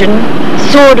religion,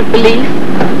 sword of belief.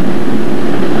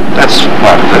 That's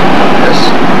part of it, yes.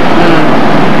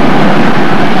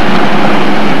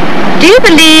 Do you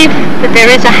believe that there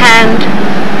is a hand?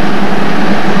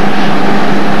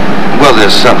 Well,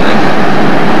 there's something.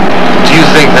 Do you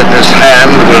think that this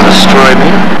hand will destroy me?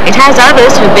 It has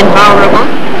others who've been vulnerable.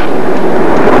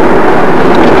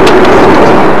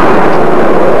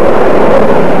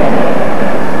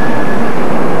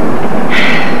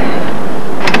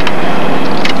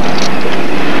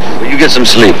 Well, you get some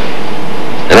sleep,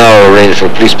 and I'll arrange for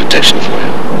police protection for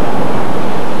you.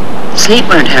 Sleep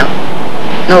won't help.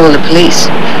 Nor will the police.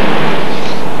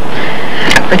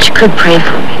 But you could pray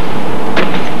for me.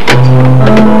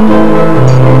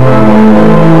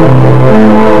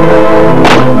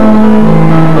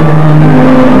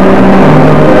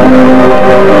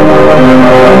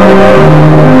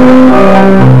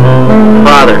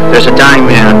 Father, there's a dying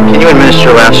man. Can you administer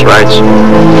your last rites?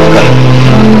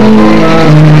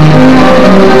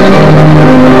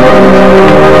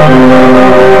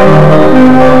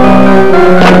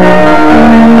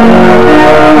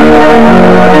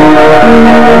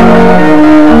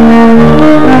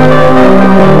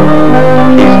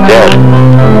 He's dead.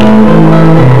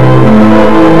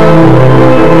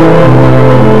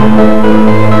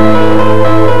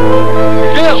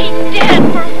 He's dead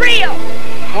for real.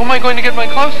 How am I going to get my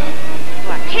clothes on?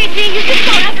 KG, you just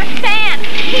don't understand.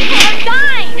 People are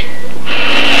dying.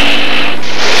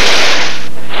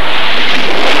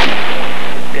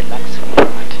 Good luck, sweetheart.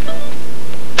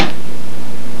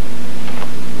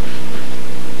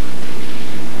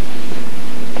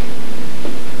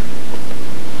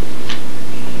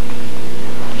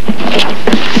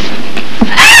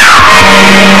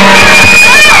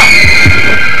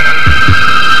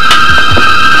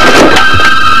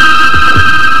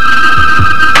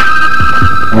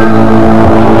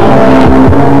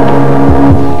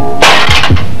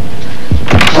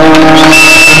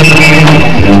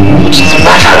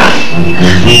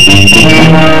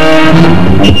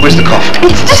 Where's the coffin?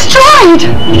 It's destroyed!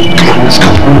 Come on, let's go.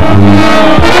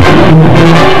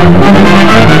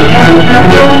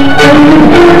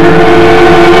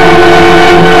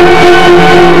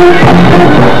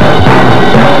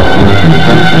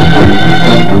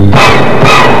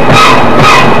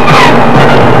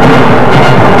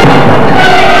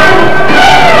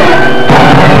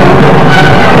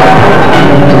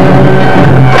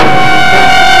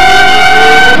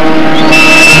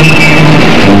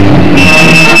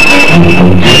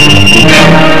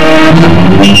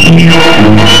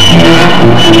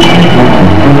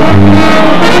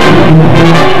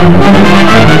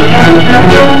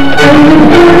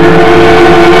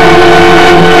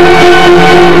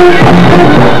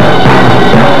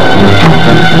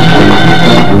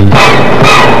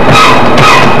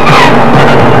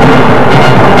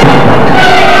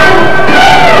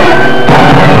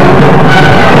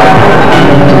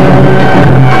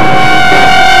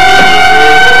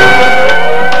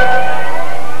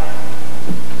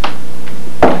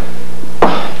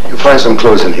 Find some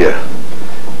clothes in here.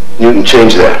 Newton,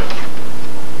 change there.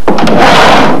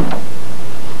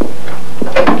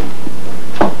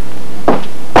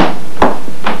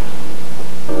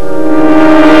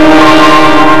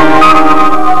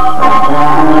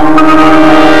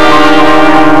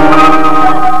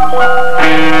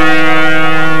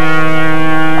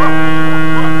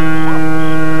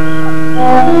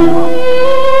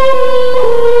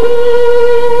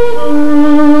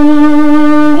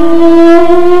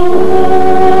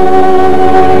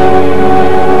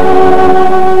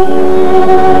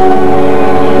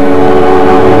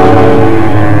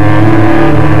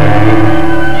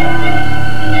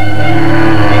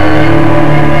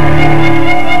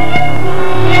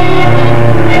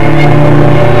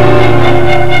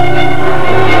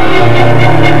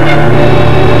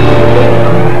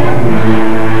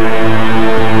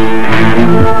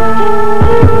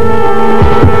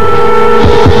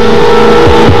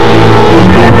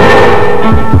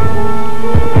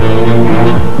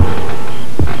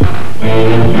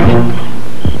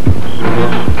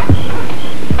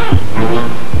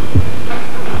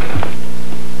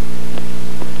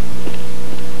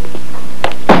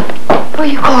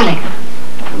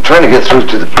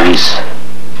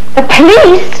 The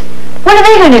police? What are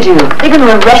they going to do? They're going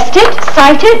to arrest it,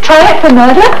 cite it, try it for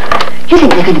murder? You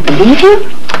think they're going to believe you?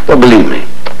 They'll believe me.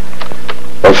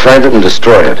 They'll find it and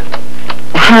destroy it.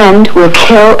 The Hand will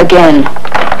kill again.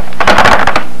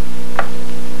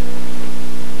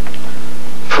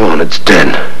 Phone, it's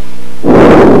dead.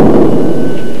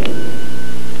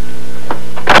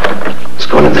 Let's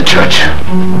go into the church.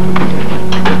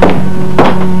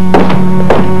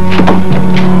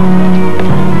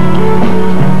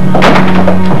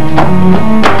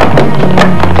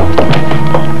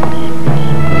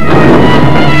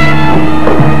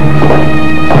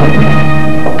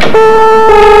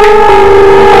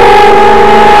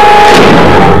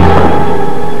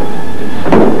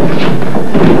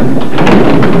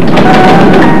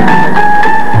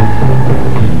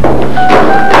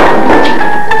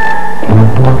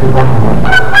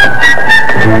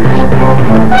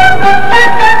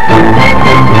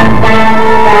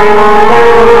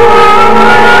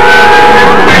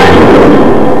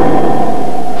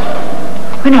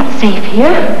 We're not safe here.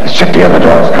 Let's check the other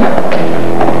doors.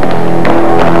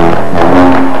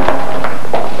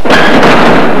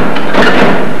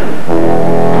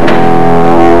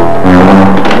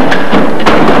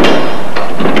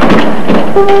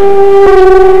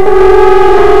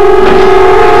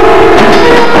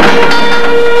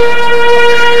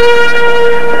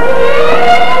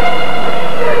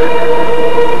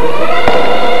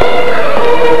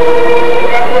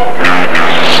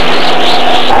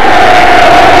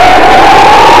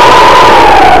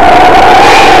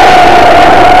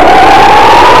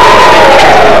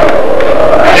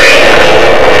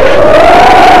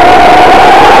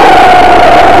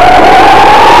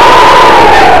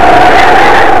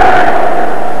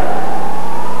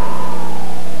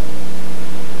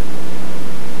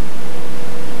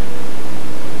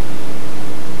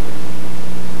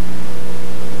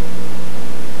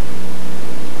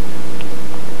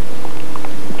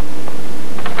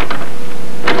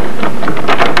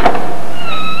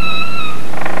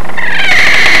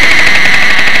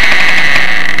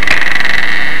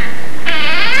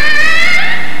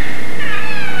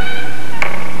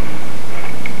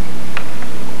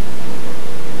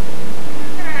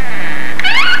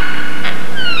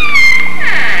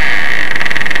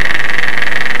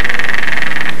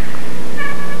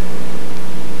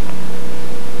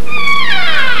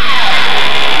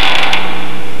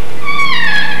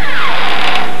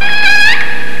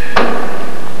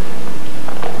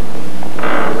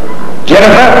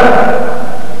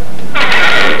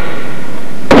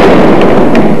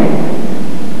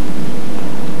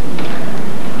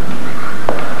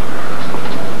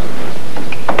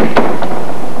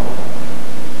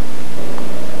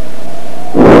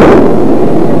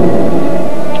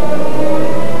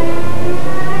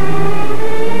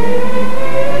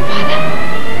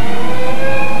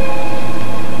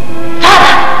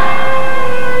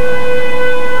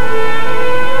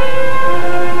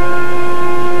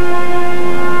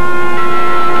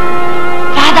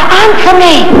 Answer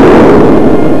me!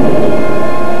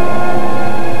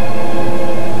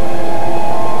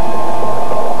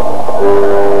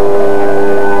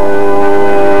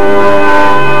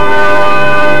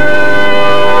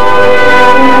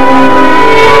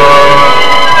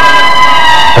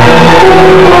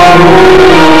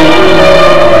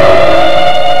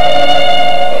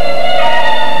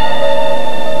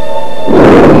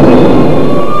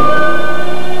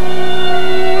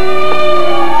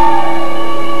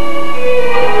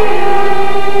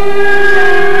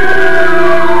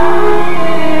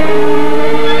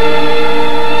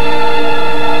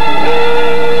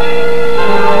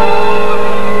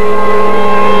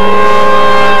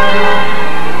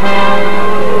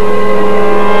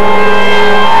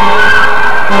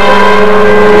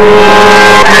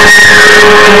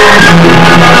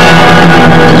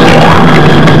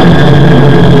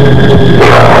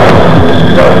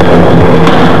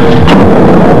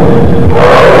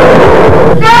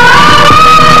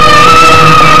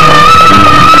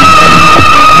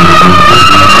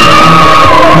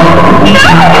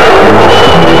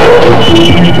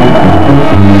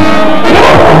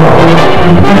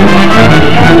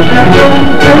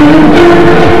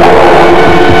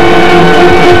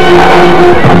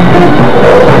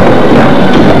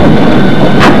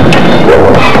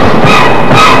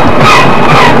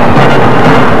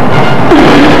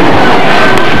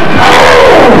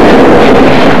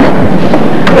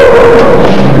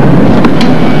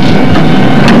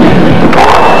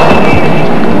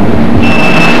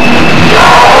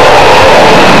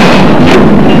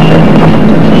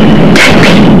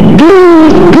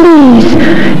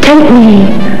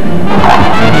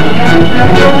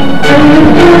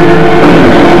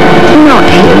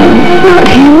 not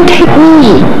him. Take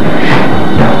me.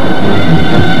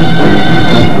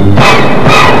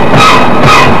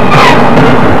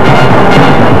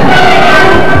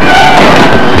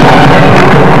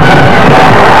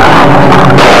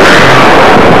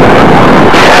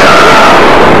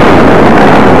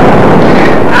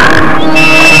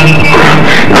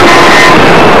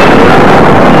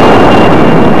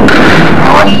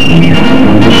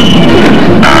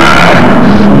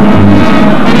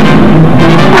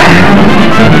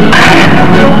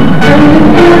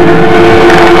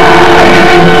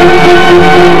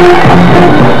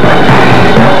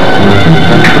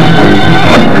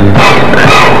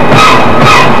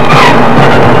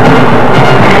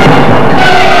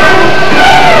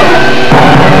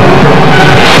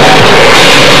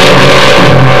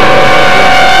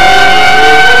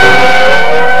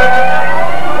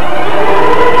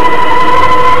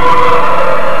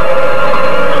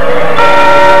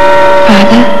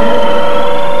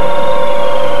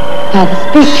 Father,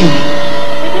 speak to me.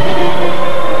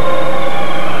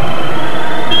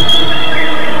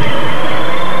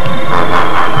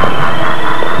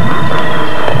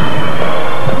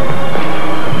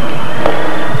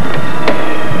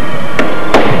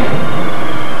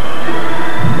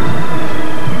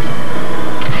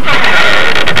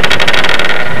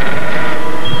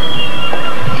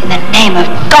 In the name of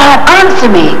God, answer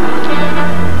me.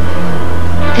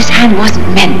 This hand wasn't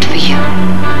meant for you.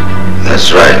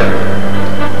 That's right.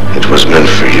 It was meant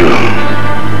for you.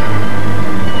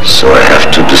 So I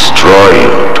have to destroy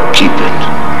you to keep it.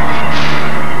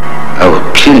 I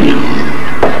will kill you.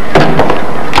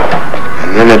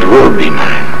 And then it will be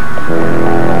mine.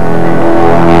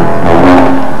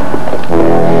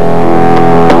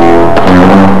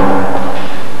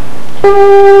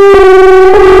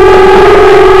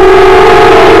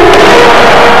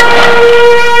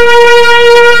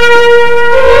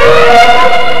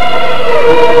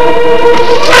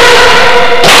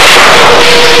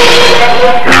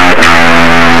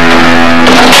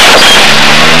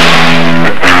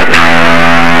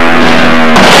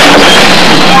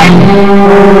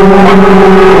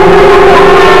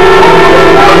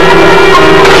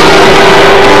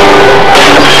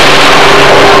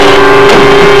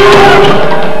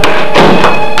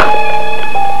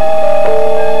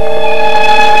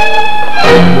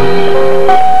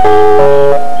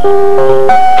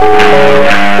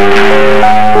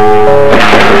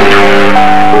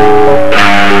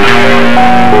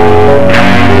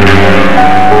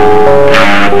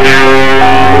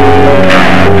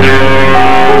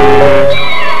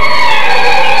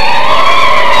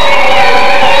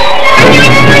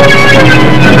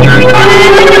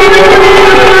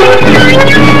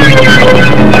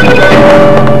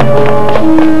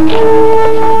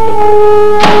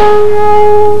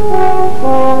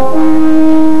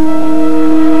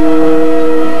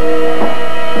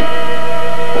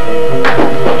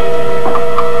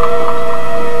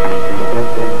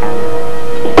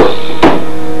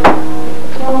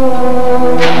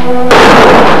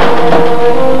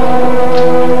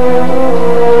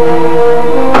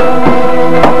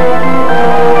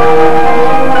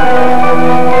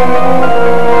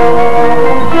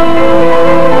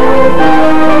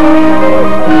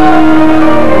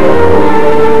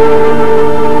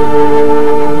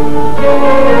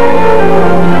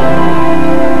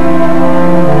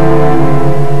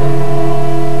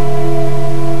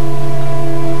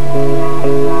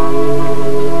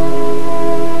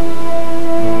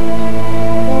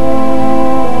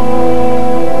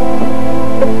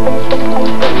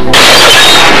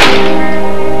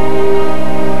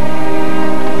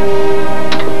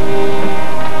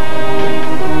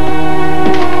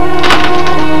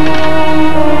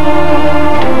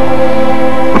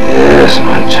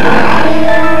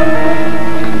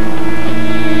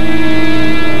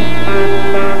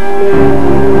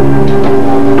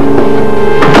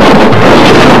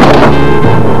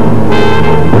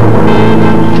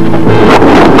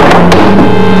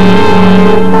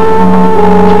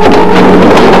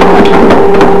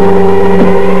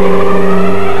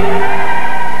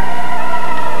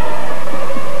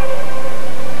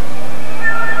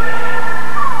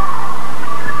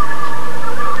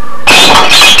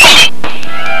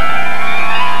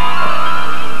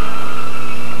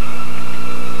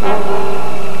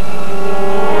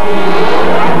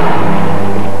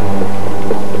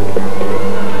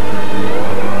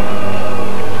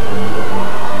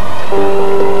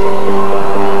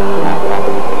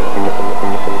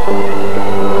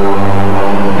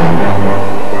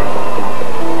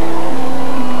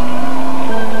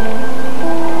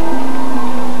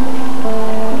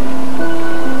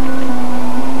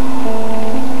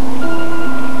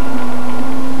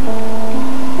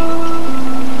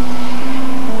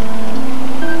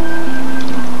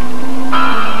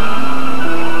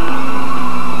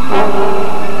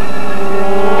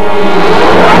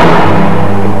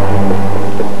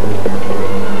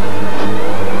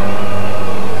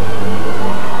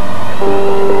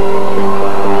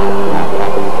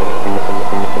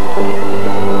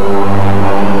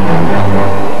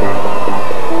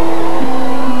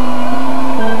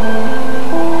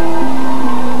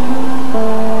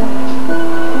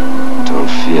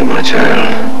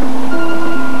 child.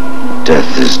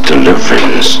 Death is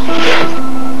deliverance.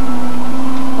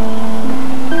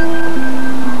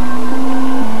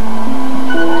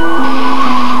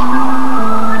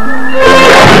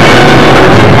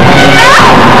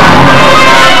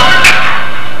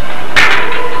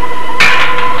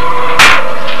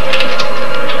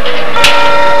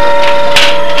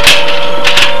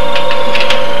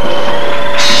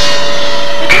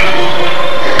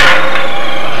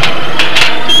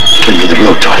 Give me the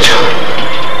blowtorch.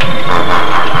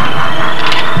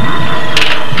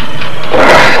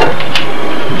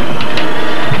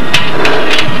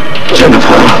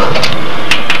 Jennifer.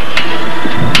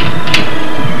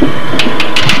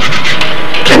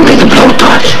 Give me the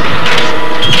blowtorch.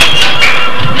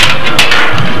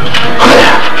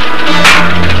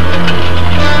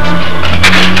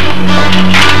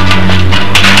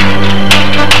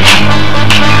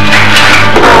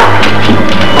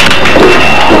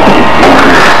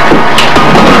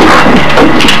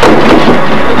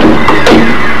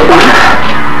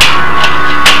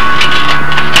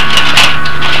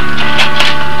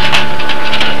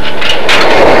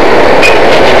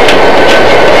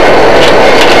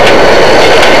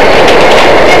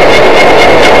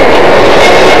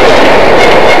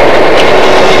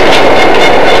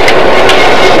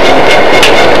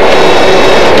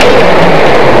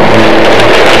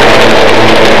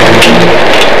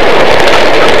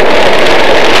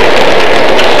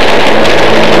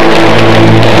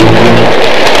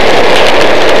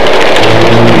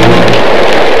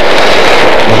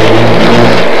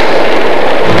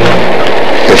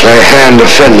 If thy hand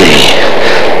offend thee,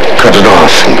 cut it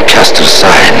off and cast it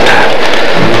aside.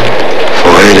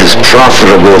 For it is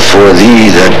profitable for thee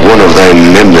that one of thy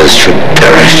members should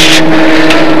perish,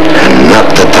 and not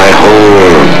that thy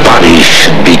whole body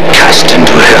should be cast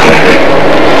into hell.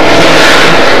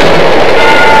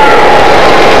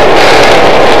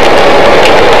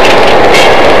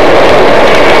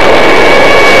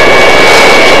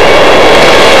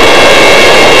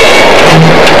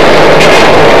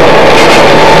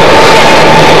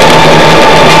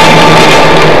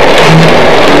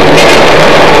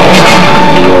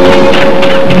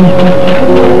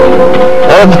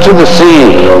 Earth to the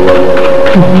sea,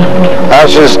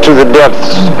 ashes to the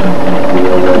depths,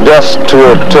 dust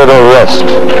to eternal rest,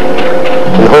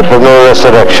 in hope of no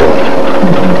resurrection.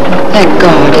 Thank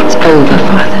God it's over,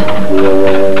 Father.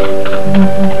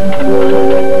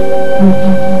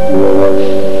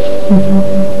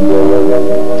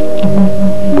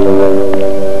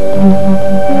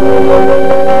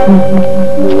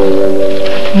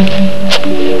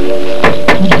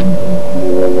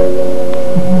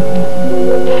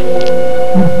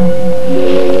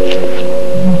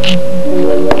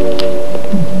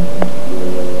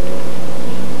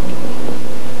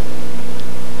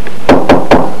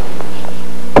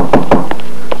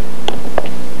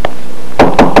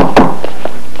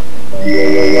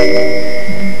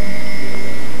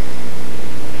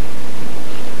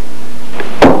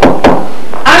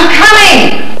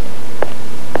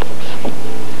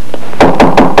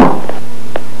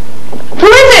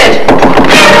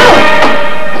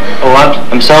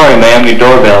 I'm sorry, ma'am, your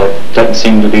doorbell doesn't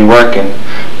seem to be working.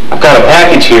 I've got a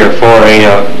package here for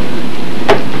a,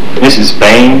 Mrs.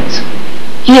 Baines.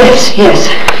 Yes, yes.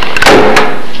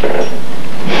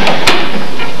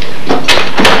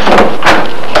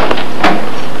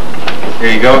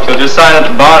 Here you go, if you'll just sign at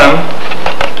the bottom.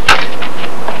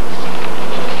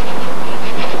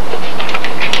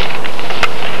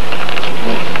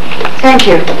 Thank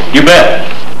you. You bet.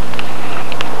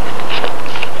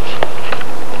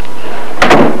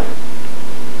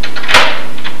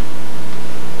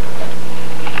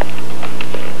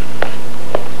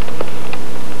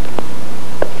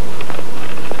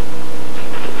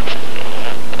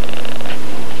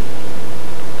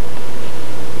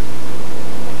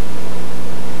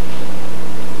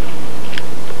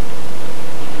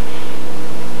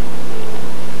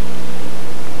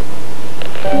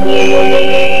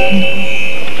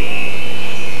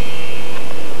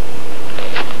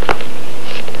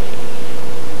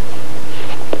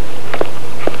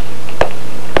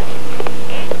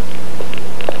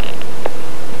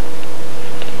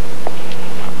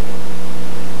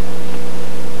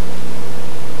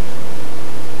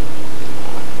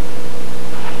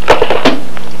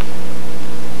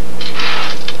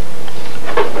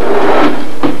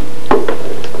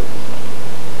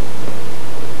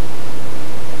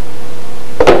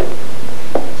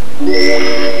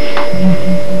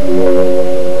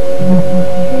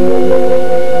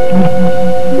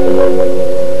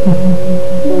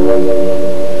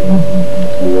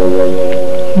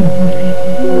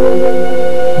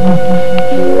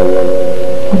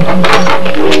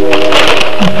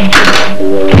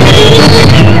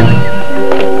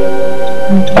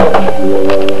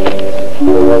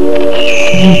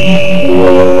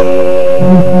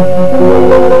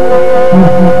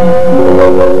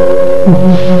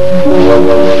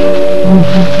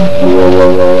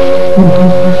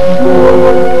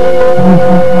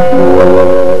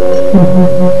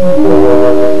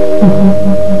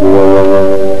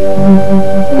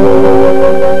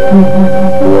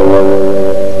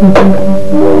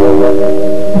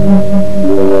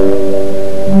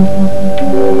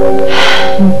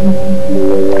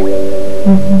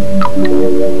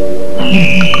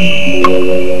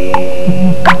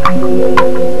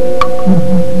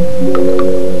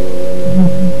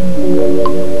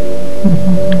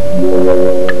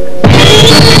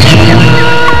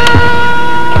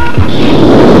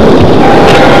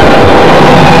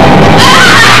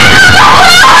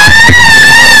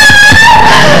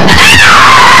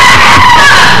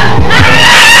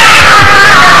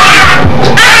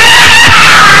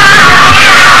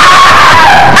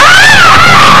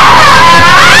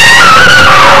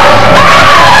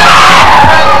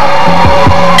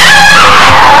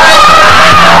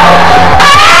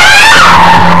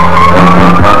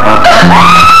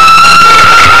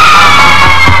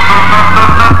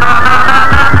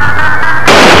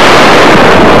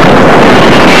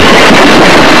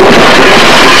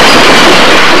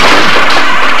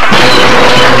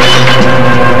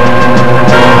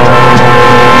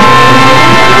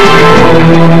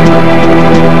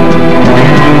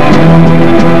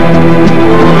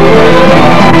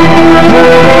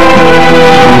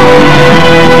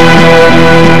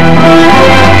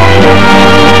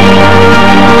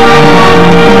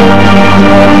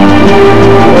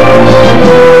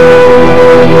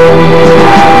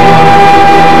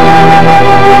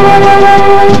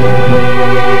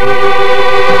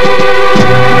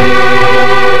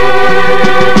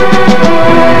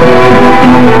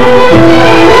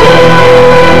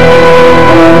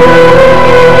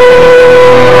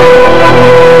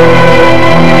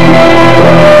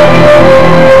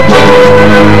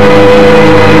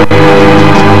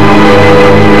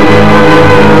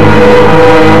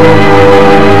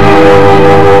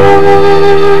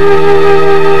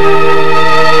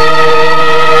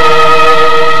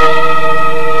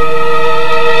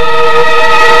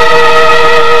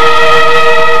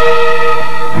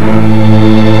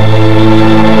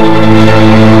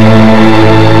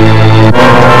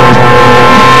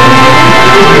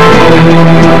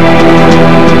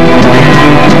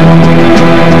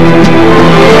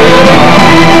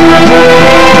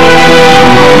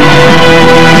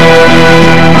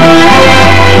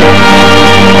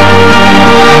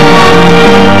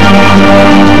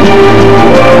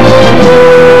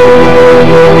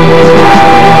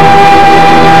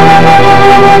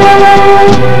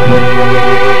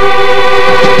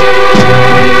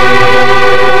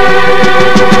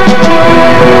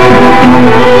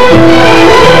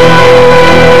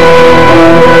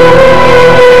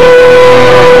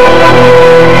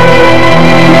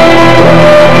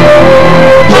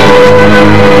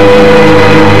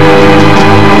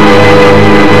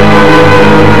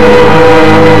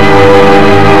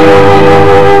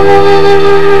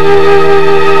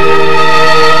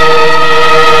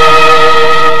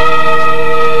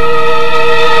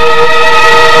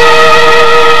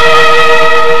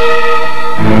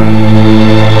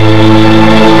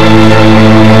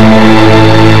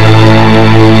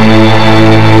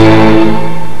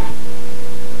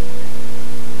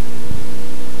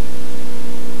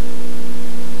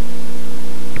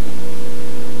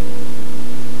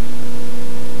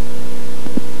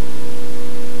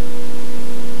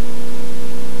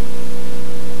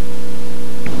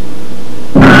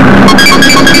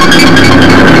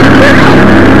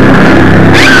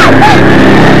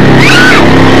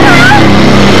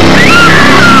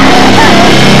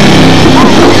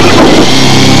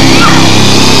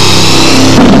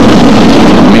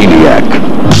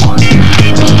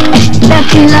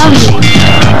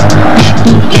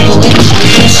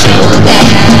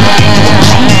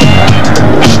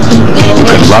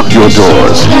 Lock your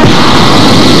doors.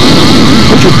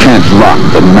 But you can't lock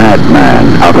the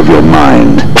madman out of your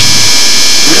mind.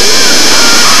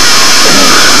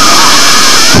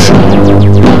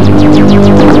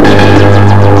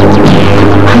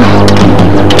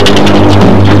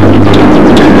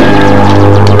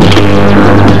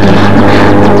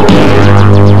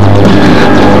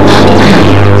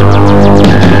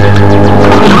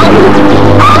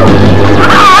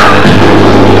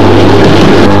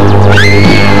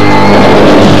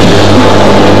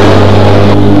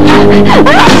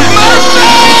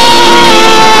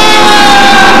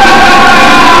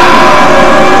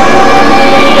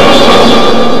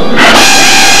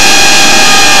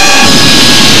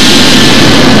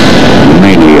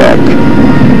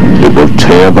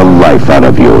 tear the life out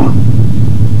of you.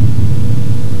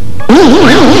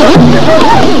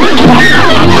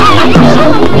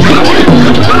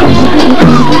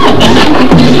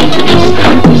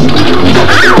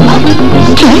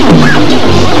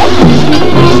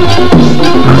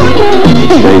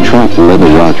 They trapped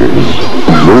Lily Rogers,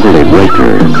 brutally raped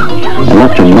her, and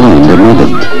left her mind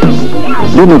unmoved.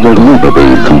 Lily will never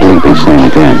be completely sane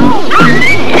again.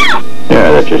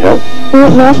 Yeah, that should help. Will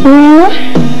it knock me out?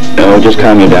 No, just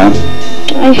calm you down.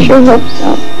 I sure hope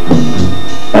so.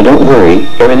 Now don't worry,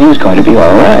 everything's going to be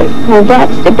all right. Well,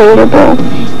 that's debatable.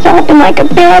 It's all been like a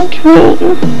bad dream.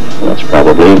 That's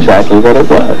probably exactly what it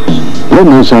was.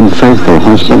 Linda's unfaithful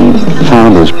husband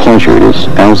found his pleasures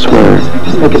elsewhere.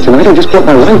 Look, tonight I just brought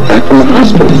my wife back from the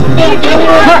hospital.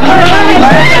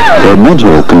 Her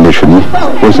mental condition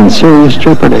was in serious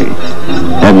jeopardy,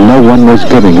 and no one was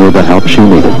giving her the help she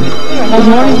needed.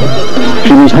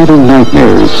 She was having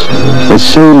nightmares, the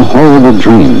same horrible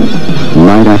dream,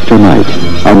 night after night,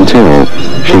 until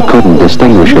she couldn't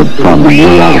distinguish it from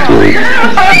reality.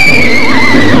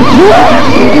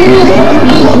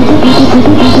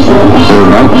 Her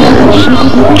nightmares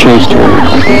chased her,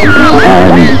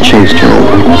 and chased her,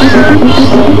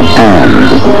 and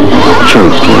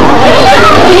chased her.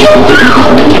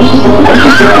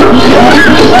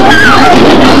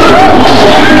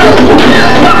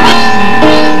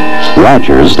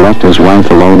 Rogers left his wife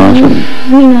alone often,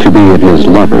 to be in his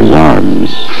lover's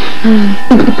arms.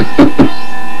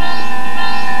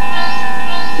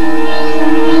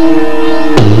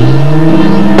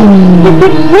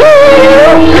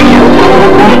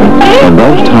 And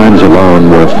those times alone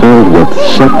were filled with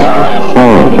sick,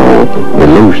 horrible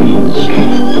illusions.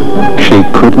 She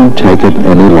couldn't take it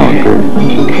any longer.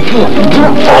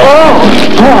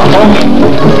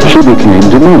 She became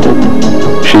demented.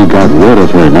 She got rid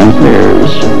of her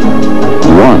nightmares,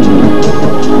 one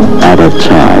at a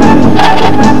time.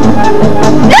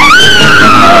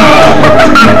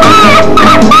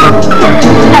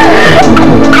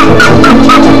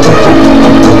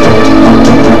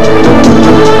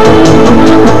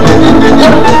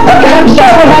 I'm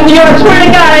sorry, honey. I swear to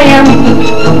God I am.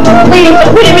 Please,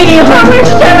 what do you mean you hurt me?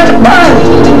 It's 7 o'clock.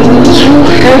 You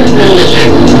hurt me.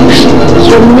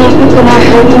 You're never gonna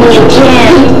hurt me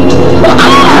again.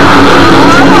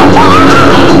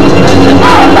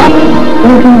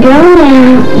 You can go now.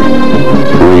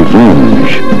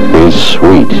 Revenge is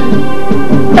sweet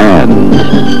and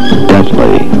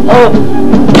deadly.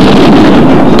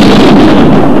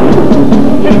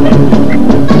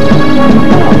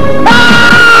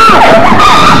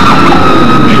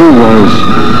 She was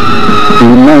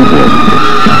demented.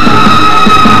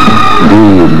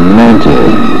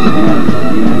 Demented.